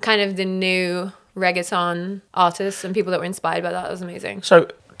see kind of the new reggaeton artists and people that were inspired by that. That was amazing. So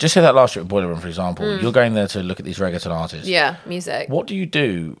just say that last trip, Boiler Room, for example. You're going there to look at these reggaeton artists. Yeah, music. What do you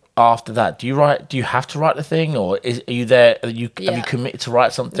do after that? Do you write? Do you have to write the thing, or are you there? Have you Yeah. committed to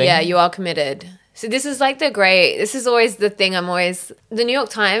write something? Yeah, you are committed. So this is like this is always the thing the New York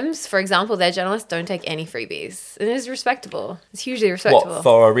Times, for example, their journalists don't take any freebies. And it's respectable. It's hugely respectable. what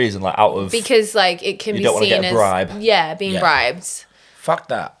for a reason, like out of Because like it can You be don't wanna seen get a as bribe. being Yeah. bribed. Fuck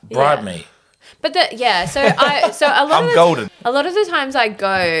that. Bribe Yeah. me. But so a lot I'm of the, golden. A lot of the times I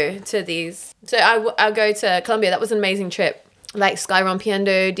go to these. So I'll go to Colombia. That was an amazing trip. like Sky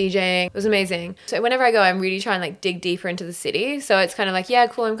Rompiendo DJing. It was amazing. So whenever I go, I'm really trying to like dig deeper into the city. So it's kind of like, yeah,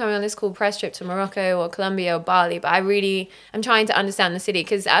 cool, I'm coming on this cool press trip to Morocco or Colombia or Bali, but I'm trying to understand the city,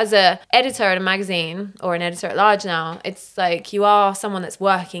 because as a editor at a magazine or an editor at large now, it's like you are someone that's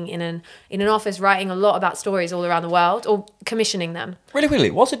working in an office writing a lot about stories all around the world or commissioning them.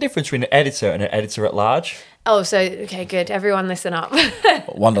 Really, what's the difference between an editor and an editor at large? Oh, so, okay, good. Everyone listen up.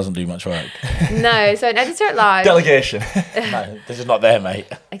 One doesn't do much work. No, so an editor at large. Delegation. No, this is not there, mate.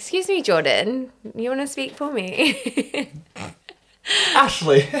 Excuse me, Jordan. You want to speak for me?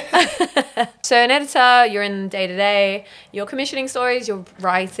 Ashleigh. So an editor, you're in day to day, you're commissioning stories, you're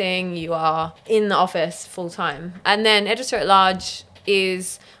writing, you are in the office full time. And then editor at large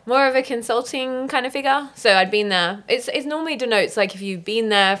is more of a consulting kind of figure. So I'd been there. It's normally denotes like if you've been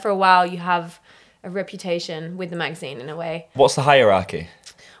there for a while, you have a reputation with the magazine in a way. What's the hierarchy?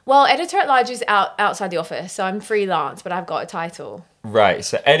 Well, editor at large is outside the office, so I'm freelance, but I've got a title. Right,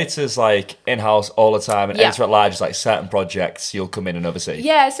 so editor's like in-house all the time, and editor at large is like certain projects you'll come in and oversee.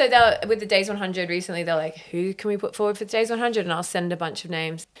 Yeah, so with the Dazed 100 recently, they're like, who can we put forward for the Dazed 100? And I'll send a bunch of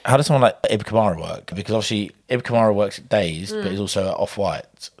names. How does someone like Ibn Kamara work? Because obviously Ibn Kamara works at Dazed, but he's also at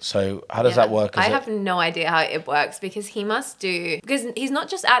Off-White. So how does that work? I have no idea how it works, because because he's not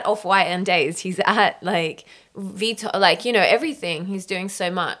just at Off-White and Dazed, he's at like Vito, like, you know, everything. He's doing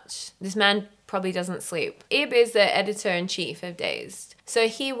so much. This man probably doesn't sleep. Ib is the editor-in-chief of Dazed. So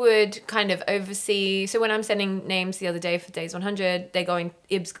he would kind of oversee. So when I'm sending names the other day for Dazed 100,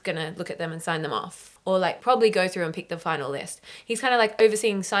 Ib's going to look at them and sign them off. Or like probably go through and pick the final list. He's kind of like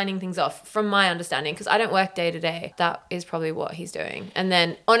overseeing signing things off, from my understanding, because I don't work day to day. That is probably what he's doing. And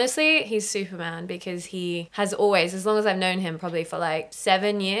then honestly, he's Superman, because he has always, as long as I've known him, probably for like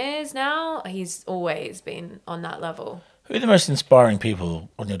 7 years now, he's always been on that level. Who are the most inspiring people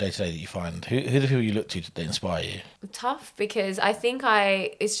on your day-to-day that you find? Who are the people you look to that inspire you? Tough, because I think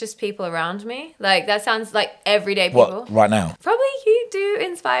it's just people around me. Like, that sounds like everyday people. What, right now? Probably you do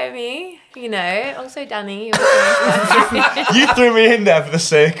inspire me, you know. Also, Danny, you also inspire me. You threw me in there for the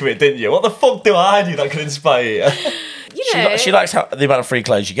sake of it, didn't you? What the fuck do I do that could inspire you? You know, she likes the amount of free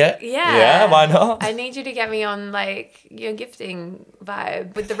clothes you get. Yeah, why not? I need you to get me on like your gifting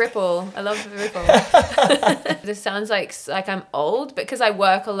vibe with the ripple. I love the ripple. This sounds like I'm old, but because I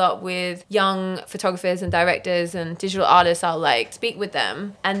work a lot with young photographers and directors and digital artists, I'll like speak with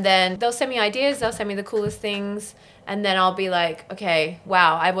them, and then they'll send me ideas. They'll send me the coolest things. And then I'll be like, okay,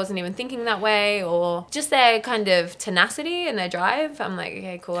 wow, I wasn't even thinking that way. Or just their kind of tenacity and their drive. I'm like,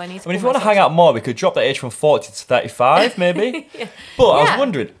 okay, cool, I need to... I mean, if you want to hang out more, we could drop that age from 40 to 35, maybe. Yeah. But I was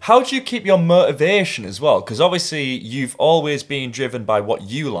wondering, how do you keep your motivation as well? Because obviously you've always been driven by what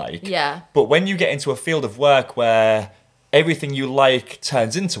you like. Yeah. But when you get into a field of work where everything you like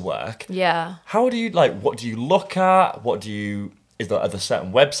turns into work, how do you, like, what do you look at? Are there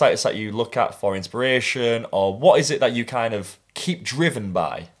certain websites that you look at for inspiration, or what is it that you kind of keep driven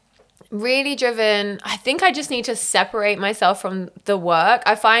by? Really driven. I think I just need to separate myself from the work.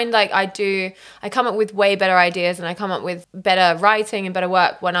 I find like I come up with way better ideas, and I come up with better writing and better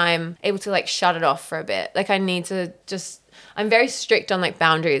work when I'm able to like shut it off for a bit. Like I need to I'm very strict on like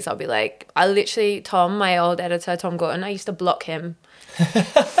boundaries. I'll be like, Tom, my old editor, Tom Gorton, I used to block him.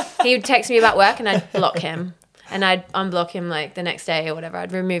 He would text me about work and I'd block him. And I'd unblock him like the next day or whatever.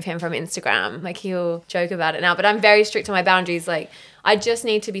 I'd remove him from Instagram. Like he'll joke about it now, but I'm very strict on my boundaries. Like I just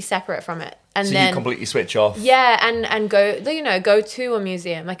need to be separate from it. And so then you completely switch off. Yeah, and go to a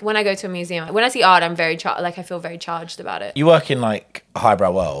museum. Like when I go to a museum, when I see art, I'm I feel very charged about it. You work in like a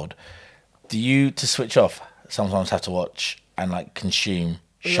highbrow world. Do you, to switch off, sometimes have to watch and like consume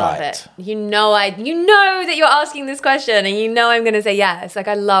shite? Love it. You know that you're asking this question, and you know I'm going to say yes. Like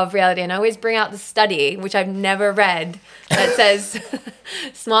I love reality, and I always bring out the study, which I've never read, that says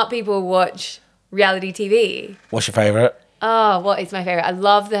smart people watch reality TV. What's your favourite? Oh, what is my favourite? I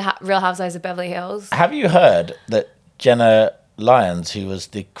love the Real Housewives of Beverly Hills. Have you heard that Jenna Lyons, who was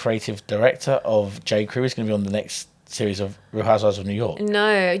the creative director of J. Crew, is going to be on the next series of Real Housewives of New York?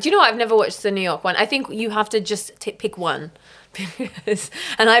 No. Do you know what? I've never watched the New York one. I think you have to just pick one.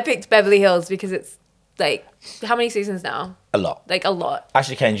 And I picked Beverly Hills because it's like, how many seasons now? A lot. Like a lot.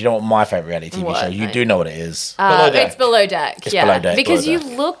 Ashleigh Kane, do you know what my favourite reality TV show? You do know what it is. It's Below Deck. It's Below Deck. Because you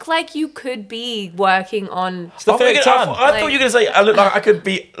look like you could be working on... It's the third time. I thought you were going to say I look like I could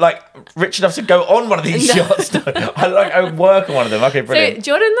be like rich enough to go on one of these shots. No, I work on one of them. Okay, brilliant. So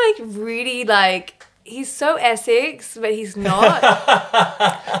Jordan like really like... he's so Essex, but he's not.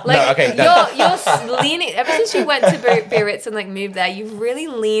 You're leaning, ever since you went to Biarritz and like moved there, you've really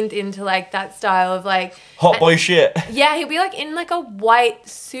leaned into like that style of like hot boy shit. Yeah, he'll be like in like a white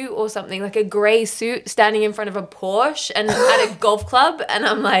suit or something, like a grey suit, standing in front of a Porsche and at a golf club, and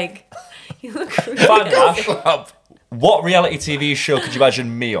I'm like, you look really Fine, what reality TV show could you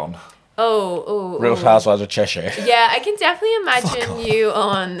imagine me on? Real Housewives of Cheshire. Yeah, I can definitely imagine you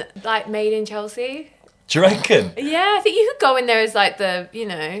on like Made in Chelsea. Do you reckon? Yeah, I think you could go in there as like the, you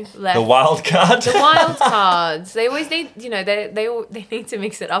know, left. The wild card. The wild cards. They always need, you know, they need to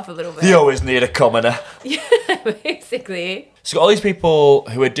mix it up a little bit. You always need a commoner. Yeah, basically. So got all these people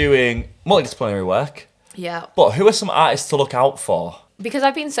who are doing multidisciplinary work. Yeah. But who are some artists to look out for? Because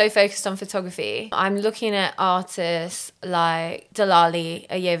I've been so focused on photography, I'm looking at artists like Dalali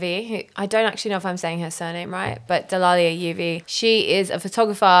Ayevi, who I don't actually know if I'm saying her surname right, but Dalali Ayevi, she is a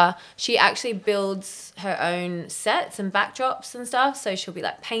photographer. She actually builds her own sets and backdrops and stuff. So she'll be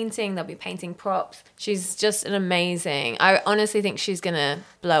like painting, they'll be painting props. She's just an amazing, I honestly think she's going to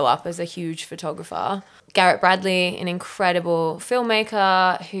blow up as a huge photographer. Garrett Bradley, an incredible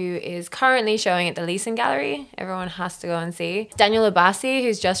filmmaker who is currently showing at the Leeson Gallery. Everyone has to go and see. Daniel Abassi,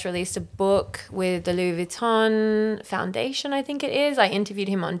 who's just released a book with the Louis Vuitton Foundation, I think it is. I interviewed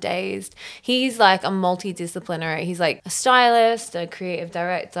him on Dazed. He's like a multidisciplinary. He's like a stylist, a creative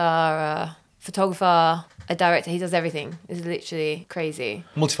director, a photographer, a director. He does everything. It's literally crazy.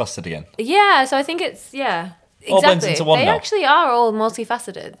 Multifaceted again. Yeah, so I think it's, yeah. All blends into one They now. actually are all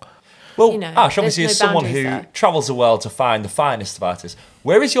multifaceted. Well, You know, Ash, obviously, there's as no someone boundaries who there. travels the world to find the finest of artists,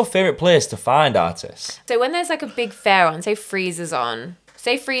 where is your favourite place to find artists? So when there's like a big fair on, say Freeze is on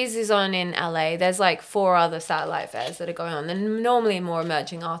in LA, there's like 4 other satellite fairs that are going on. They're normally more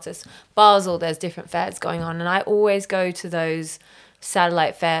emerging artists. Basel, there's different fairs going on. And I always go to those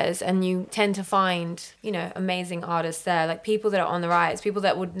satellite fairs, and you tend to find, you know, amazing artists there, like people that are on the rise, people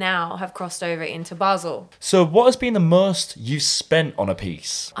that would now have crossed over into Basel. So what has been the most you've spent on a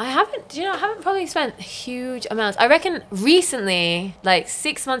piece? I haven't probably spent huge amounts. I reckon recently, like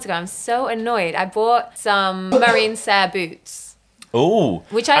 6 months ago, I'm so annoyed. I bought some Marine Serre boots. Ooh.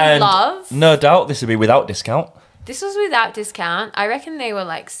 Which I love. No doubt this would be without discount. This was without discount. I reckon they were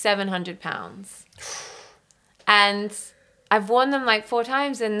like £700. And I've worn them like 4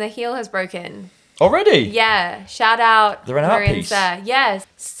 times and the heel has broken. Already? Yeah. Shout out. They're an art piece. Yes.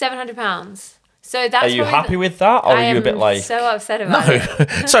 £700. So that's Are you happy with that? Or are you a bit like... so upset about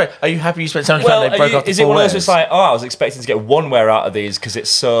it. Sorry, are you happy you spent £700 Well, and they broke off the is it 4 one of those wears? that's like, oh, I was expecting to get one wear out of these because it's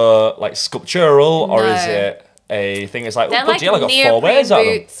so like sculptural, or No. is it a thing that's like, They're oh, good like deal, I got 4 neoprene wears out of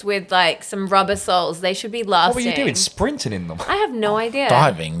them. boots with like some rubber soles. They should be lasting. What were you doing? Sprinting in them? I have no idea.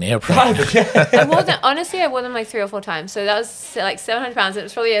 Diving, neoprene. I wore them, honestly, I wore them like 3 or 4 times. So that was like £700. It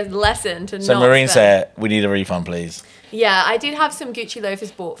was probably a lesson to So not Marine spend. said, we need a refund, please. Yeah, I did have some Gucci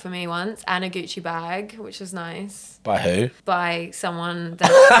loafers bought for me once, and a Gucci bag, which was nice, By who? by someone that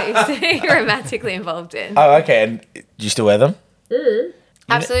I was romantically involved in. Oh, okay. And do you still wear them?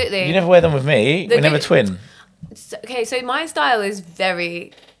 Absolutely. You never wear them with me. The We never Gu- twin. Okay, so my style is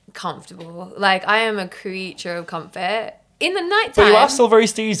very comfortable. Like, I am a creature of comfort. In the nighttime... But you are still very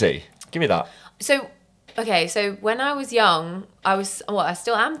steezy. Give me that. So when I was young, I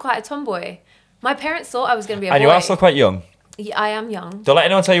still am quite a tomboy. My parents thought I was going to be a boy. And you are still quite young. Yeah, I am young. Don't let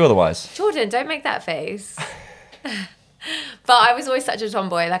anyone tell you otherwise. Jordan, don't make that face. But I was always such a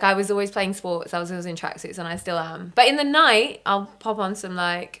tomboy. Like, I was always playing sports. I was always in tracksuits, and I still am. But in the night, I'll pop on some,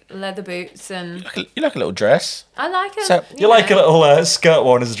 like, leather boots, and You like a little dress. I like it. So, You like a little skirt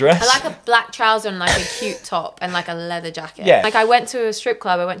worn as a dress. I like a black trouser and, like, a cute top and, like, a leather jacket. Yeah. Like, I went to a strip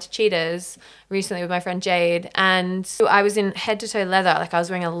club. I went to Cheetah's recently with my friend Jade, and I was in head-to-toe leather. Like, I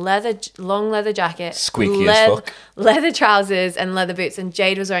was wearing a long leather jacket. Squeaky as fuck. Leather trousers and leather boots, and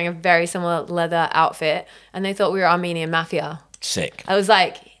Jade was wearing a very similar leather outfit, and they thought we were Armenian mafia. Sick. I was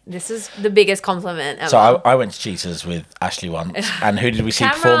like, this is the biggest compliment ever. So I went to Cheetah's with Ashley once, and who did we see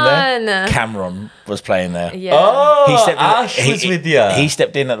perform there? Cameron. Cameron was playing there. Yeah. Oh, Ash was with you. He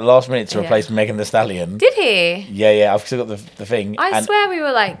stepped in at the last minute to Yeah. replace Megan Thee Stallion. Did he? Yeah, I've still got the thing. I And- swear we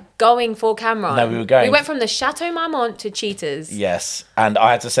were like going for Cameron. No, we were going. We went from the Chateau Marmont to Cheetah's. Yes, and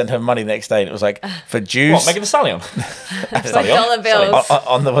I had to send her money the next day, and it was like for juice. What, Megan Thee Stallion? Like dollar bills.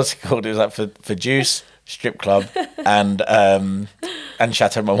 on the what's it called? It was like for juice, strip club, and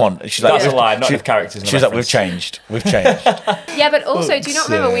Chateau Marmont. She's like, That's a lie, not enough characters in the She was like, reference. we've changed. Yeah, but also, do you not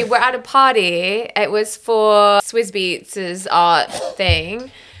remember we were at a party? It was for Swizz Beats' art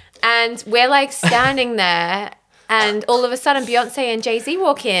thing, and we're like standing there, and all of a sudden Beyonce and Jay-Z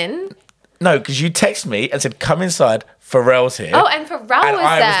walk in, No, because you texted me and said, come inside, Pharrell's here. Oh, and Pharrell and was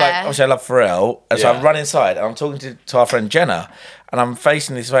I there. was like, obviously I love Pharrell. And so Yeah. I run inside and I'm talking to our friend Jenna and I'm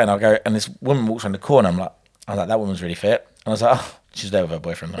facing this way and I go, and this woman walks around the corner. I'm like, that woman's really fit. And I was like, oh, she's there with her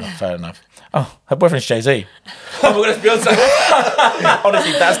boyfriend. Oh, fair enough. Oh, her boyfriend's Jay-Z. Oh my God, it's Beyonce.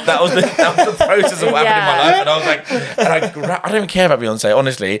 Honestly, that was the process of what happened in my life. And I was like, I don't even care about Beyonce,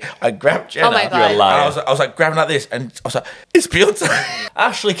 honestly. I grabbed Jenna. Oh my God. You're a liar. I was like grabbing like this and I was like, it's Beyonce.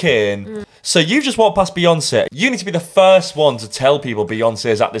 Ashleigh Kane. So you just walked past Beyonce. You need to be the first one to tell people Beyonce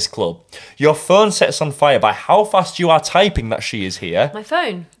is at this club. Your phone sets on fire by how fast you are typing that she is here. My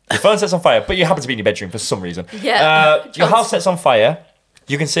phone. Your phone sets on fire, but you happen to be in your bedroom for some reason. Yeah. Your house sets on fire.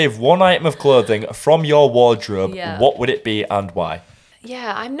 You can save one item of clothing from your wardrobe. Yeah. What would it be and why?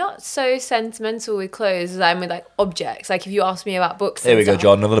 Yeah, I'm not so sentimental with clothes as I'm with like objects. Like if you ask me about books. Here and we go, stuff.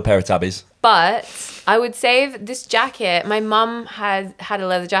 John. Another pair of tabbies. But I would save this jacket. My mum had a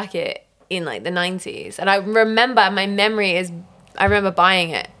leather jacket in like the 90s. And I remember, my memory is, I remember buying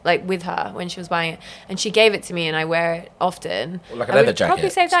it like with her when she was buying it. And she gave it to me and I wear it often. Like a I leather would jacket? probably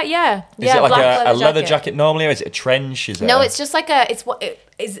save that, yeah. Is it like a leather jacket normally, or is it a trench? Is it No, it's just like it's what it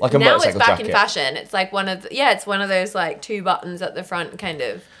is. Like a now it's motorcycle back in jacket. fashion. It's like it's one of those like 2 buttons at the front kind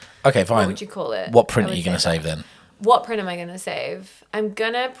of. Okay, fine. What would you call it? What print I are would you going to say save that. then? What print am I going to save? I'm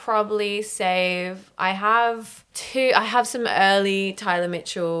going to probably save... I have some early Tyler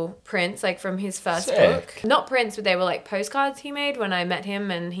Mitchell prints, like from his first Sick. book. Not prints, but they were like postcards he made when I met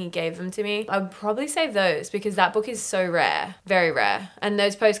him and he gave them to me. I would probably save those because that book is so rare. Very rare. And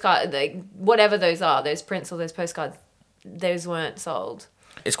those postcards, like whatever those are, those prints or those postcards, those weren't sold.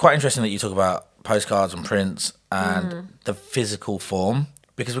 It's quite interesting that you talk about postcards and prints and the physical form,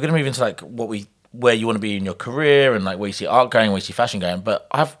 because we're going to move into like where you want to be in your career and like where you see art going, where you see fashion going. But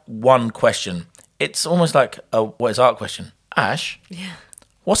I have one question. It's almost like a what is art question. Ash,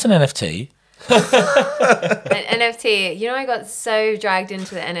 what's an NFT? An NFT, I got so dragged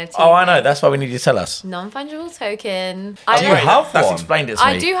into the NFT. Oh, I know. thing. That's why we need you to tell us. Non-fungible token. Do you have That's one? explained it to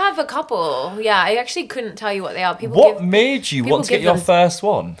me. I do have a couple. Yeah, I actually couldn't tell you what they are. What made you people want to get give your them- first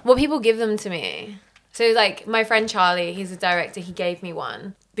one? Well, people give them to me. So, like, my friend Charlie, he's a director, he gave me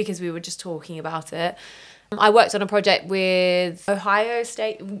one because we were just talking about it. I worked on a project with Ohio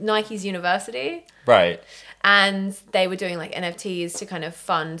State, Nike's university, Right. and they were doing, like, NFTs to kind of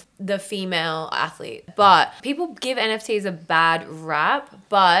fund the female athlete. But people give NFTs a bad rap,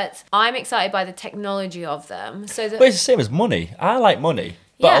 but I'm excited by the technology of them. So that But it's the same as money. I like money.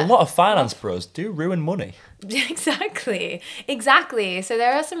 But Yeah. a lot of finance pros do ruin money. Exactly. So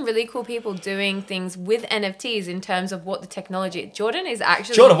there are some really cool people doing things with NFTs in terms of what the technology. Jordan is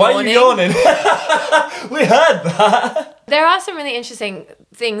actually Jordan, why are you yawning? We heard that. There are some really interesting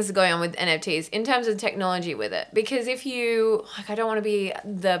things going on with NFTs in terms of technology with it. Because if you, I don't want to be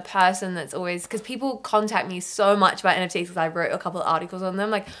the person that's always, because people contact me so much about NFTs because I wrote a couple of articles on them.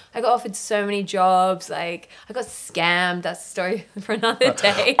 Like, I got offered so many jobs. Like, I got scammed. That's a story for another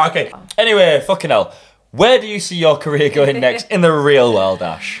day. Okay. Anyway, fucking hell. Where do you see your career going next in the real world,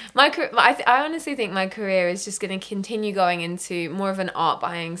 Ash? I honestly think my career is just going to continue going into more of an art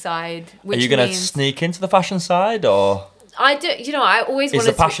buying side. Which Are you going to means sneak into the fashion side, or I do. I always is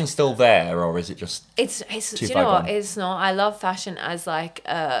wanted the passion still there, or is it just... It's too you far know what? gone? It's not. I love fashion as like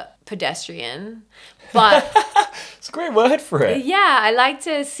a pedestrian, but It's a great word for it. yeah, I like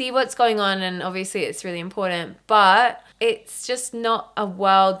to see what's going on, and obviously it's really important. But it's just not a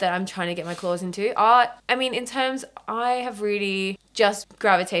world that I'm trying to get my claws into. Art. I mean, in terms, I have really just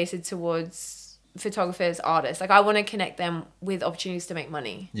gravitated towards photographers, artists. Like, I want to connect them with opportunities to make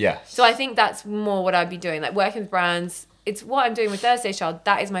money. Yes. So I think that's more what I'd be doing, like working with brands. It's what I'm doing with Thursday Child.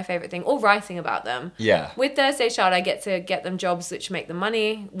 That is my favorite thing. Or writing about them. Yeah. With Thursday Child, I get to get them jobs which make them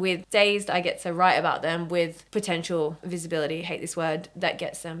money. With Dazed, I get to write about them with potential visibility. Hate this word. That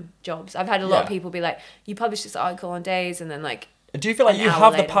gets them jobs. I've had a lot of Yeah. people be like, "You published this article on Dazed," and then like. Do you feel like an you hour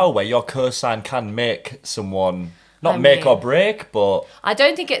have the later. power where your cosign can make someone, not I make mean- or break, but... I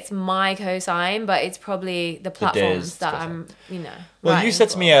don't think it's my cosign, but it's probably the platforms Dazed that cosign. I'm, Well, you writing said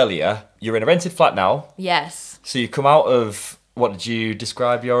to for. me earlier, you're in a rented flat now, Yes. so you come out of... What did you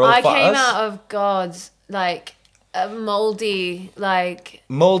describe your old I flat came as? out of God's, like, a mouldy, like...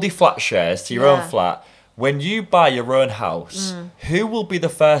 Mouldy flat shares to your own Yeah. flat. When you buy your own house, who will be the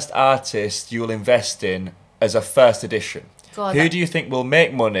first artist you'll invest in as a first edition? God, Who that- do you think will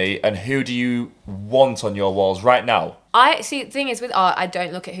make money, and who do you want on your walls right now? I see. The thing is, with art, I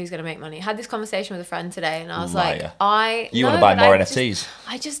don't look at who's going to make money. I had this conversation with a friend today, and I was Liar. like, You want to buy but more I NFTs.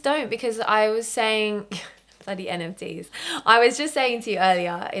 I just don't, because I was saying, bloody NFTs. I was just saying to you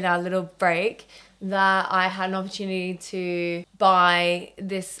earlier in our little break that I had an opportunity to buy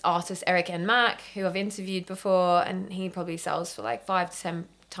this artist, Eric N. Mack, who I've interviewed before, and he probably sells for like 5 to 10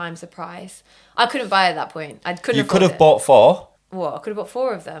 times the price. I couldn't buy it at that point. I couldn't. You could have it. bought 4. What? I could have bought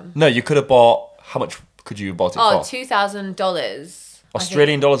 4 of them. No, you could have bought. How much could you have bought it for? $2,000.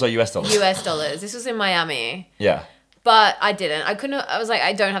 Australian dollars or US dollars? US dollars. This was in Miami. Yeah. But I didn't. I couldn't. I was like,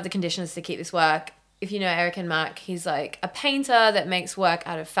 I don't have the conditions to keep this work. If you know Eric and Mack, he's like a painter that makes work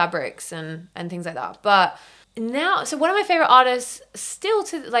out of fabrics and things like that. But now, so one of my favorite artists still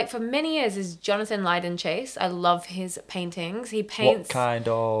to like for many years is Jonathan Lydon Chase. I love his paintings. He paints. What kind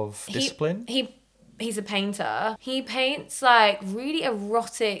of discipline? He's a painter. He paints like really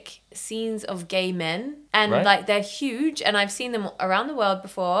erotic scenes of gay men, and Right. like they're huge. And I've seen them around the world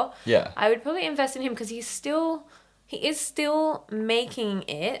before. Yeah. I would probably invest in him because he is still making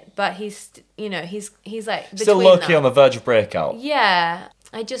it, but he's like Still between low-key that. on the verge of breakout. Yeah,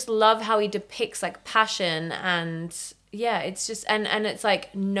 I just love how he depicts like passion and yeah, it's just and it's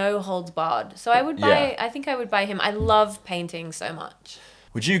like no holds barred. So I would buy. Yeah. I think I would buy him. I love painting so much.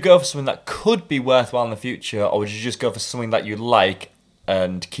 Would you go for something that could be worthwhile in the future, or would you just go for something that you like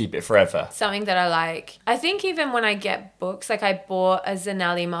and keep it forever? Something that I like. I think even when I get books, like I bought a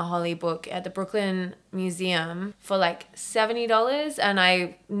Zanelli Mahali book at the Brooklyn Museum for like $70, and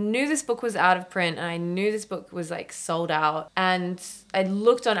I knew this book was out of print, and I knew this book was like sold out, and I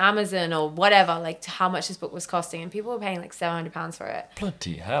looked on Amazon or whatever, like to how much this book was costing, and people were paying like £700 for it.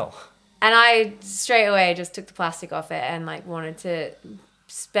 Bloody hell. And I straight away just took the plastic off it and like wanted to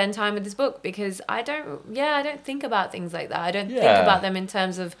spend time with this book because I don't think about things like that. I don't think about them in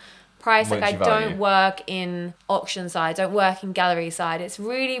terms of price. Like I don't work in auction side, I don't work in gallery side. It's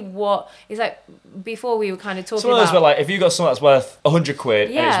really what it's like before we were kind of talking Some of those were like, if you got something that's worth 100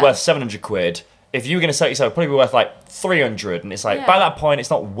 quid and it's worth 700 quid, if you were going to sell it yourself, it'd probably be worth like 300. And it's like, by that point, it's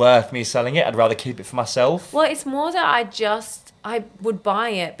not worth me selling it. I'd rather keep it for myself. Well, it's more that I would buy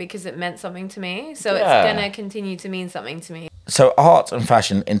it because it meant something to me. So it's going to continue to mean something to me. So art and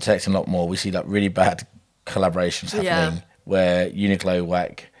fashion intersect a lot more. We see like really bad collaborations happening where Uniqlo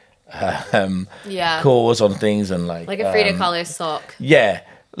whack cores on things and like a Frida Kahlo sock. Yeah.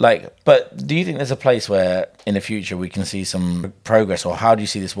 Like, but do you think there's a place where in the future we can see some progress, or how do you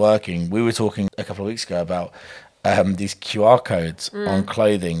see this working? We were talking a couple of weeks ago about these QR codes on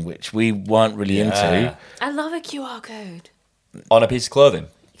clothing, which we weren't really into. I love a QR code. On a piece of clothing?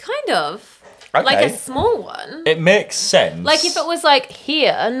 Kind of. Okay. Like a small one. It makes sense. Like if it was like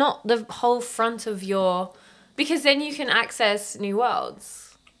here, not the whole front of your... Because then you can access new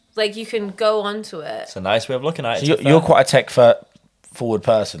worlds. Like you can go onto it. It's a nice way of looking at it. So you're quite a tech-forward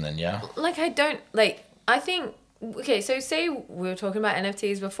person then, yeah? Like I think... Okay, so say we were talking about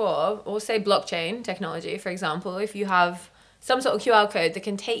NFTs before, or say blockchain technology, for example. If you have some sort of QR code that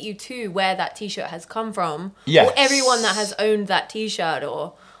can take you to where that T-shirt has come from. Yes. Or everyone that has owned that T-shirt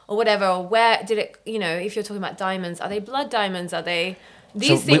or whatever, or where did it, if you're talking about diamonds, are they blood diamonds? Are they...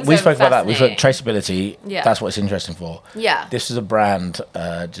 These things we spoke about that. fascinating. We've got traceability. Yeah. That's what it's interesting for. Yeah. This is a brand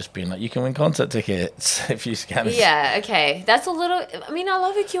just being like, you can win concert tickets if you scan it. Yeah, okay. That's a little... I mean, I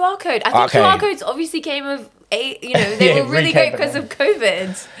love a QR code. I think QR codes obviously came of... they were really great because of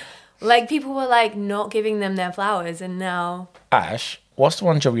COVID. Like, people were, like, not giving them their flowers, and now... Ash, what's the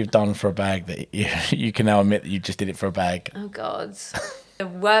one job you've done for a bag that you can now admit that you just did it for a bag? Oh, God. The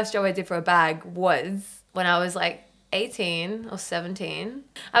worst job I did for a bag was when I was, like, 18 or 17.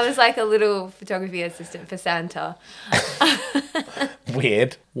 I was, like, a little photography assistant for Santa.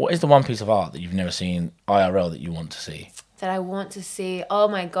 Weird. What is the one piece of art that you've never seen IRL that you want to see? That I want to see. Oh,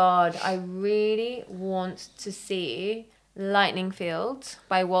 my God. I really want to see Lightning Field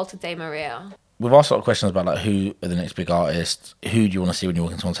by Walter de Maria. We've asked a lot of questions about like who are the next big artists, who do you want to see when you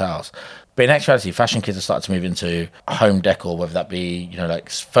walk into someone's house. But in actuality, fashion kids are starting to move into home decor, whether that be, like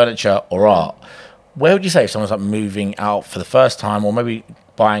furniture or art. Where would you say if someone's like moving out for the first time or maybe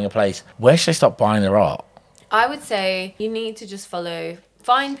buying a place, where should they start buying their art? I would say you need to just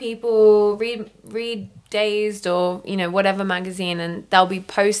find people, read Dazed or, whatever magazine, and they'll be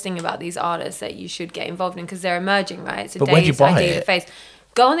posting about these artists that you should get involved in because they're emerging, right? So but where'd you buy it? The Face.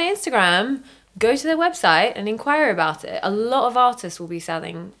 Go on their Instagram, go to their website and inquire about it. A lot of artists will be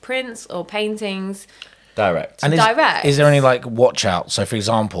selling prints or paintings. Direct. And direct. Is there any like watch out? So for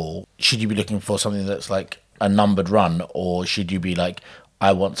example, should you be looking for something that's like a numbered run, or should you be like,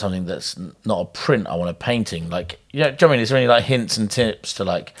 I want something that's not a print, I want a painting? Like, do you know what I mean? Is there any like hints and tips to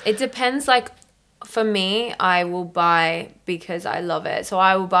like... It depends. Like for me, I will buy because I love it. So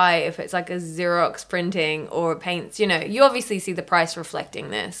I will buy if it's like a Xerox printing or paints. You obviously see the price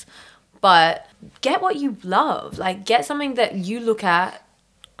reflecting this, but get what you love. Like get something that you look at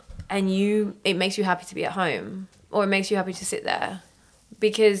and it makes you happy to be at home, or it makes you happy to sit there.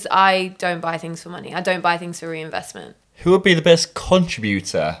 Because I don't buy things for money. I don't buy things for reinvestment. Who would be the best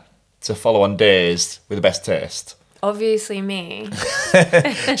contributor to follow on Dazed with the best taste? Obviously me.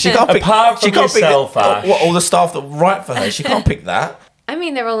 She can't pick, Apart from she can't yourself, pick Ash. all the staff that write for her. She can't pick that. I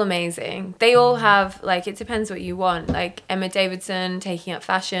mean, they're all amazing. They all have, like, it depends what you want. Like, Emma Davidson, taking up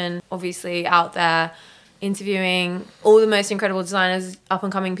fashion, obviously out there, interviewing all the most incredible designers,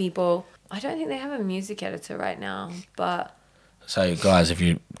 up-and-coming people. I don't think they have a music editor right now, but... So, guys, if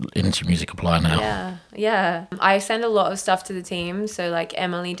you're into music, apply now. Yeah. I send a lot of stuff to the team, so, like,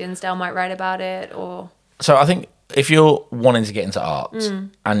 Emily Dinsdale might write about it, or... So, I think if you're wanting to get into art,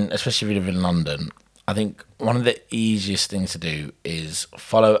 and especially if you live in London, I think one of the easiest things to do is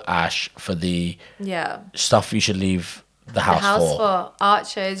follow Ash for the stuff you should leave the house for. Art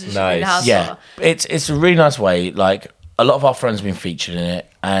shows you should leave the house Yeah, for. it's a really nice way. Like, a lot of our friends have been featured in it,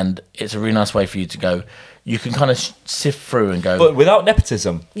 and it's a really nice way for you to go. You can kind of sift through and go, But without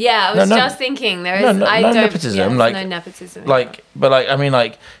nepotism. Yeah, I was just thinking there is. no nepotism. Yeah, no nepotism. I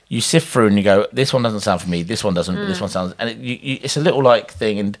mean, you sift through and you go, this one doesn't sound for me. This one doesn't. This one sounds, and it's a little like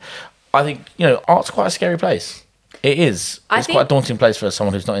thing. And I think art's quite a scary place. It is. It's quite a daunting place for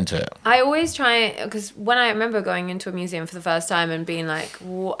someone who's not into it. I always try, because when I remember going into a museum for the first time and being like,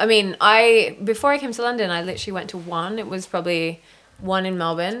 before I came to London, I literally went to one. It was probably one in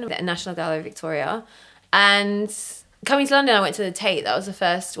Melbourne, the National Gallery Victoria. And coming to London, I went to the Tate. That was the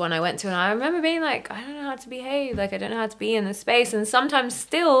first one I went to. And I remember being like, I don't know how to behave. Like, I don't know how to be in this space. And sometimes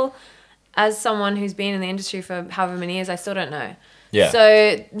still, as someone who's been in the industry for however many years, I still don't know. Yeah.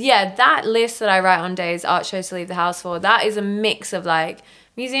 So, yeah, that list that I write on Days, art shows to leave the house for, that is a mix of, like,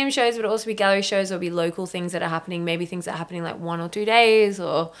 museum shows, but also be gallery shows, or be local things that are happening, maybe things that are happening, like, 1 or 2 days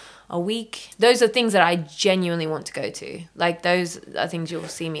or a week. Those are things that I genuinely want to go to. Like, those are things you'll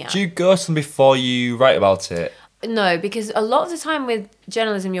see me at. Do you go to them before you write about it? No, because a lot of the time with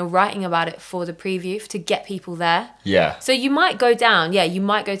journalism, you're writing about it for the preview, to get people there. Yeah. So you might go down, you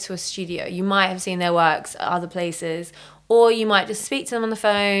might go to a studio. You might have seen their works at other places. Or you might just speak to them on the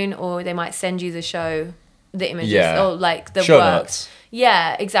phone, or they might send you the show, the images, or like the show works. notes.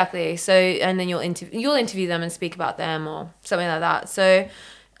 Yeah, exactly. So, and then you'll interview them and speak about them or something like that. So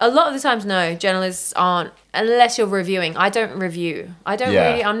a lot of the times, no, journalists aren't, unless you're reviewing. I don't review.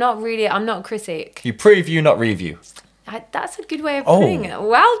 I'm not a critic. You preview, not review. That's a good way of putting it.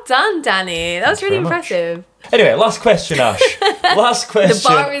 Well done, Danny. That was really impressive. Anyway, last question, Ash. Last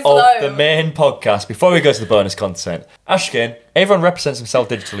question of the main podcast before we go to the bonus content. Ashleigh Kane, everyone represents himself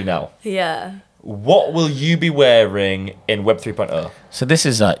digitally now. Yeah. What will you be wearing in Web 3.0? So this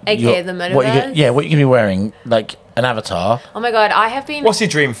is like... AKA the metaverse? What you're going to be wearing, like an avatar. Oh my God, I have been... What's your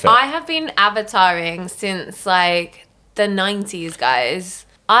dream fit? I have been avataring since like the 90s, guys.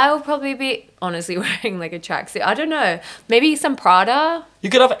 I'll probably be honestly wearing like a tracksuit. I don't know. Maybe some Prada. You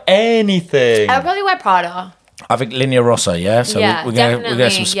could have anything. I'll probably wear Prada. I think Linea Rossa, yeah? So yeah, we're going to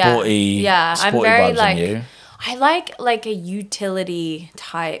get some sporty I'm very vibes like, on you. I like a utility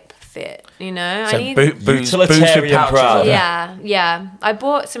type fit, you know? So I need boots with Utilitarian pouches Prada. on. Yeah. I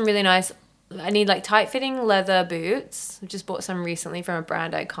bought some really nice, I need like tight fitting leather boots. I just bought some recently from a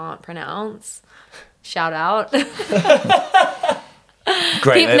brand I can't pronounce. Shout out.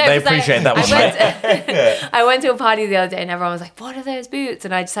 Great, they appreciate that one. I went to a party the other day and everyone was like, "What are those boots?"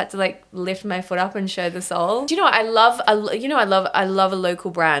 And I just had to like lift my foot up and show the sole. Do you know what I love? I love a local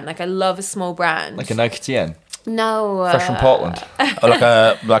brand. Like I love a small brand. Like a Nike TN. No. Fresh from Portland.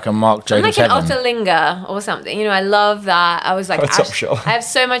 like a Marc Jacobs like an Heaven. Otterlinger or something. You know, I love that. I was like, I have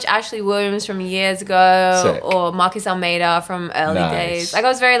so much Ashley Williams from years ago. Sick. Or Marcus Almeida from early days. Like I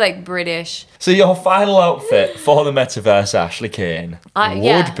was very like British. So your final outfit for the metaverse, Ashleigh Kane,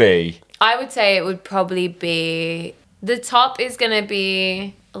 would be? I would say it would probably be, the top is going to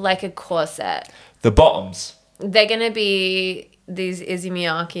be like a corset. The bottoms? They're going to be these Izzy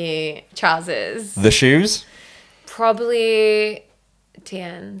Miyake trousers. The shoes? Probably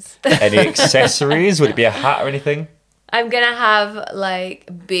TNs. Any accessories? Would it be a hat or anything? I'm going to have like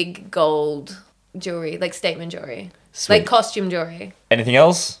big gold jewelry, like statement jewelry. Sweet. Like costume jewelry. Anything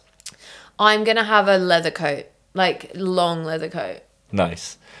else? I'm going to have a leather coat, like long leather coat.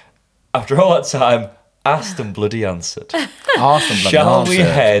 Nice. After all that time, asked and bloody answered. Awesome. Shall we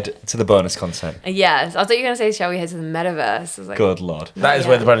head to the bonus content? Yes. I thought you were going to say, shall we head to the metaverse? I was like, Good Lord. That is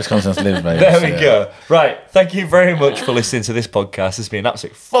where the bonus content lives, baby. There we go. Right. Thank you very much for listening to this podcast. It's been an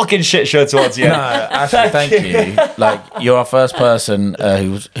absolute fucking shit show towards the end. No, actually, thank you. Like, you're our first person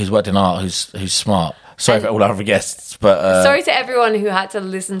who's worked in art who's smart. Sorry for all our other guests, but... sorry to everyone who had to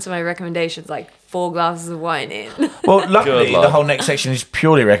listen to my recommendations like 4 glasses of wine in. Well, luckily, Good luck. the whole next section is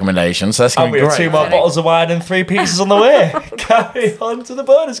purely recommendations, so that's going And to we be have great. 2 more bottles of wine and 3 pizzas on the way. Carry on to the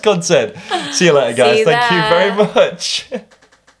bonus content. See you later, guys. See you Thank you there. very much.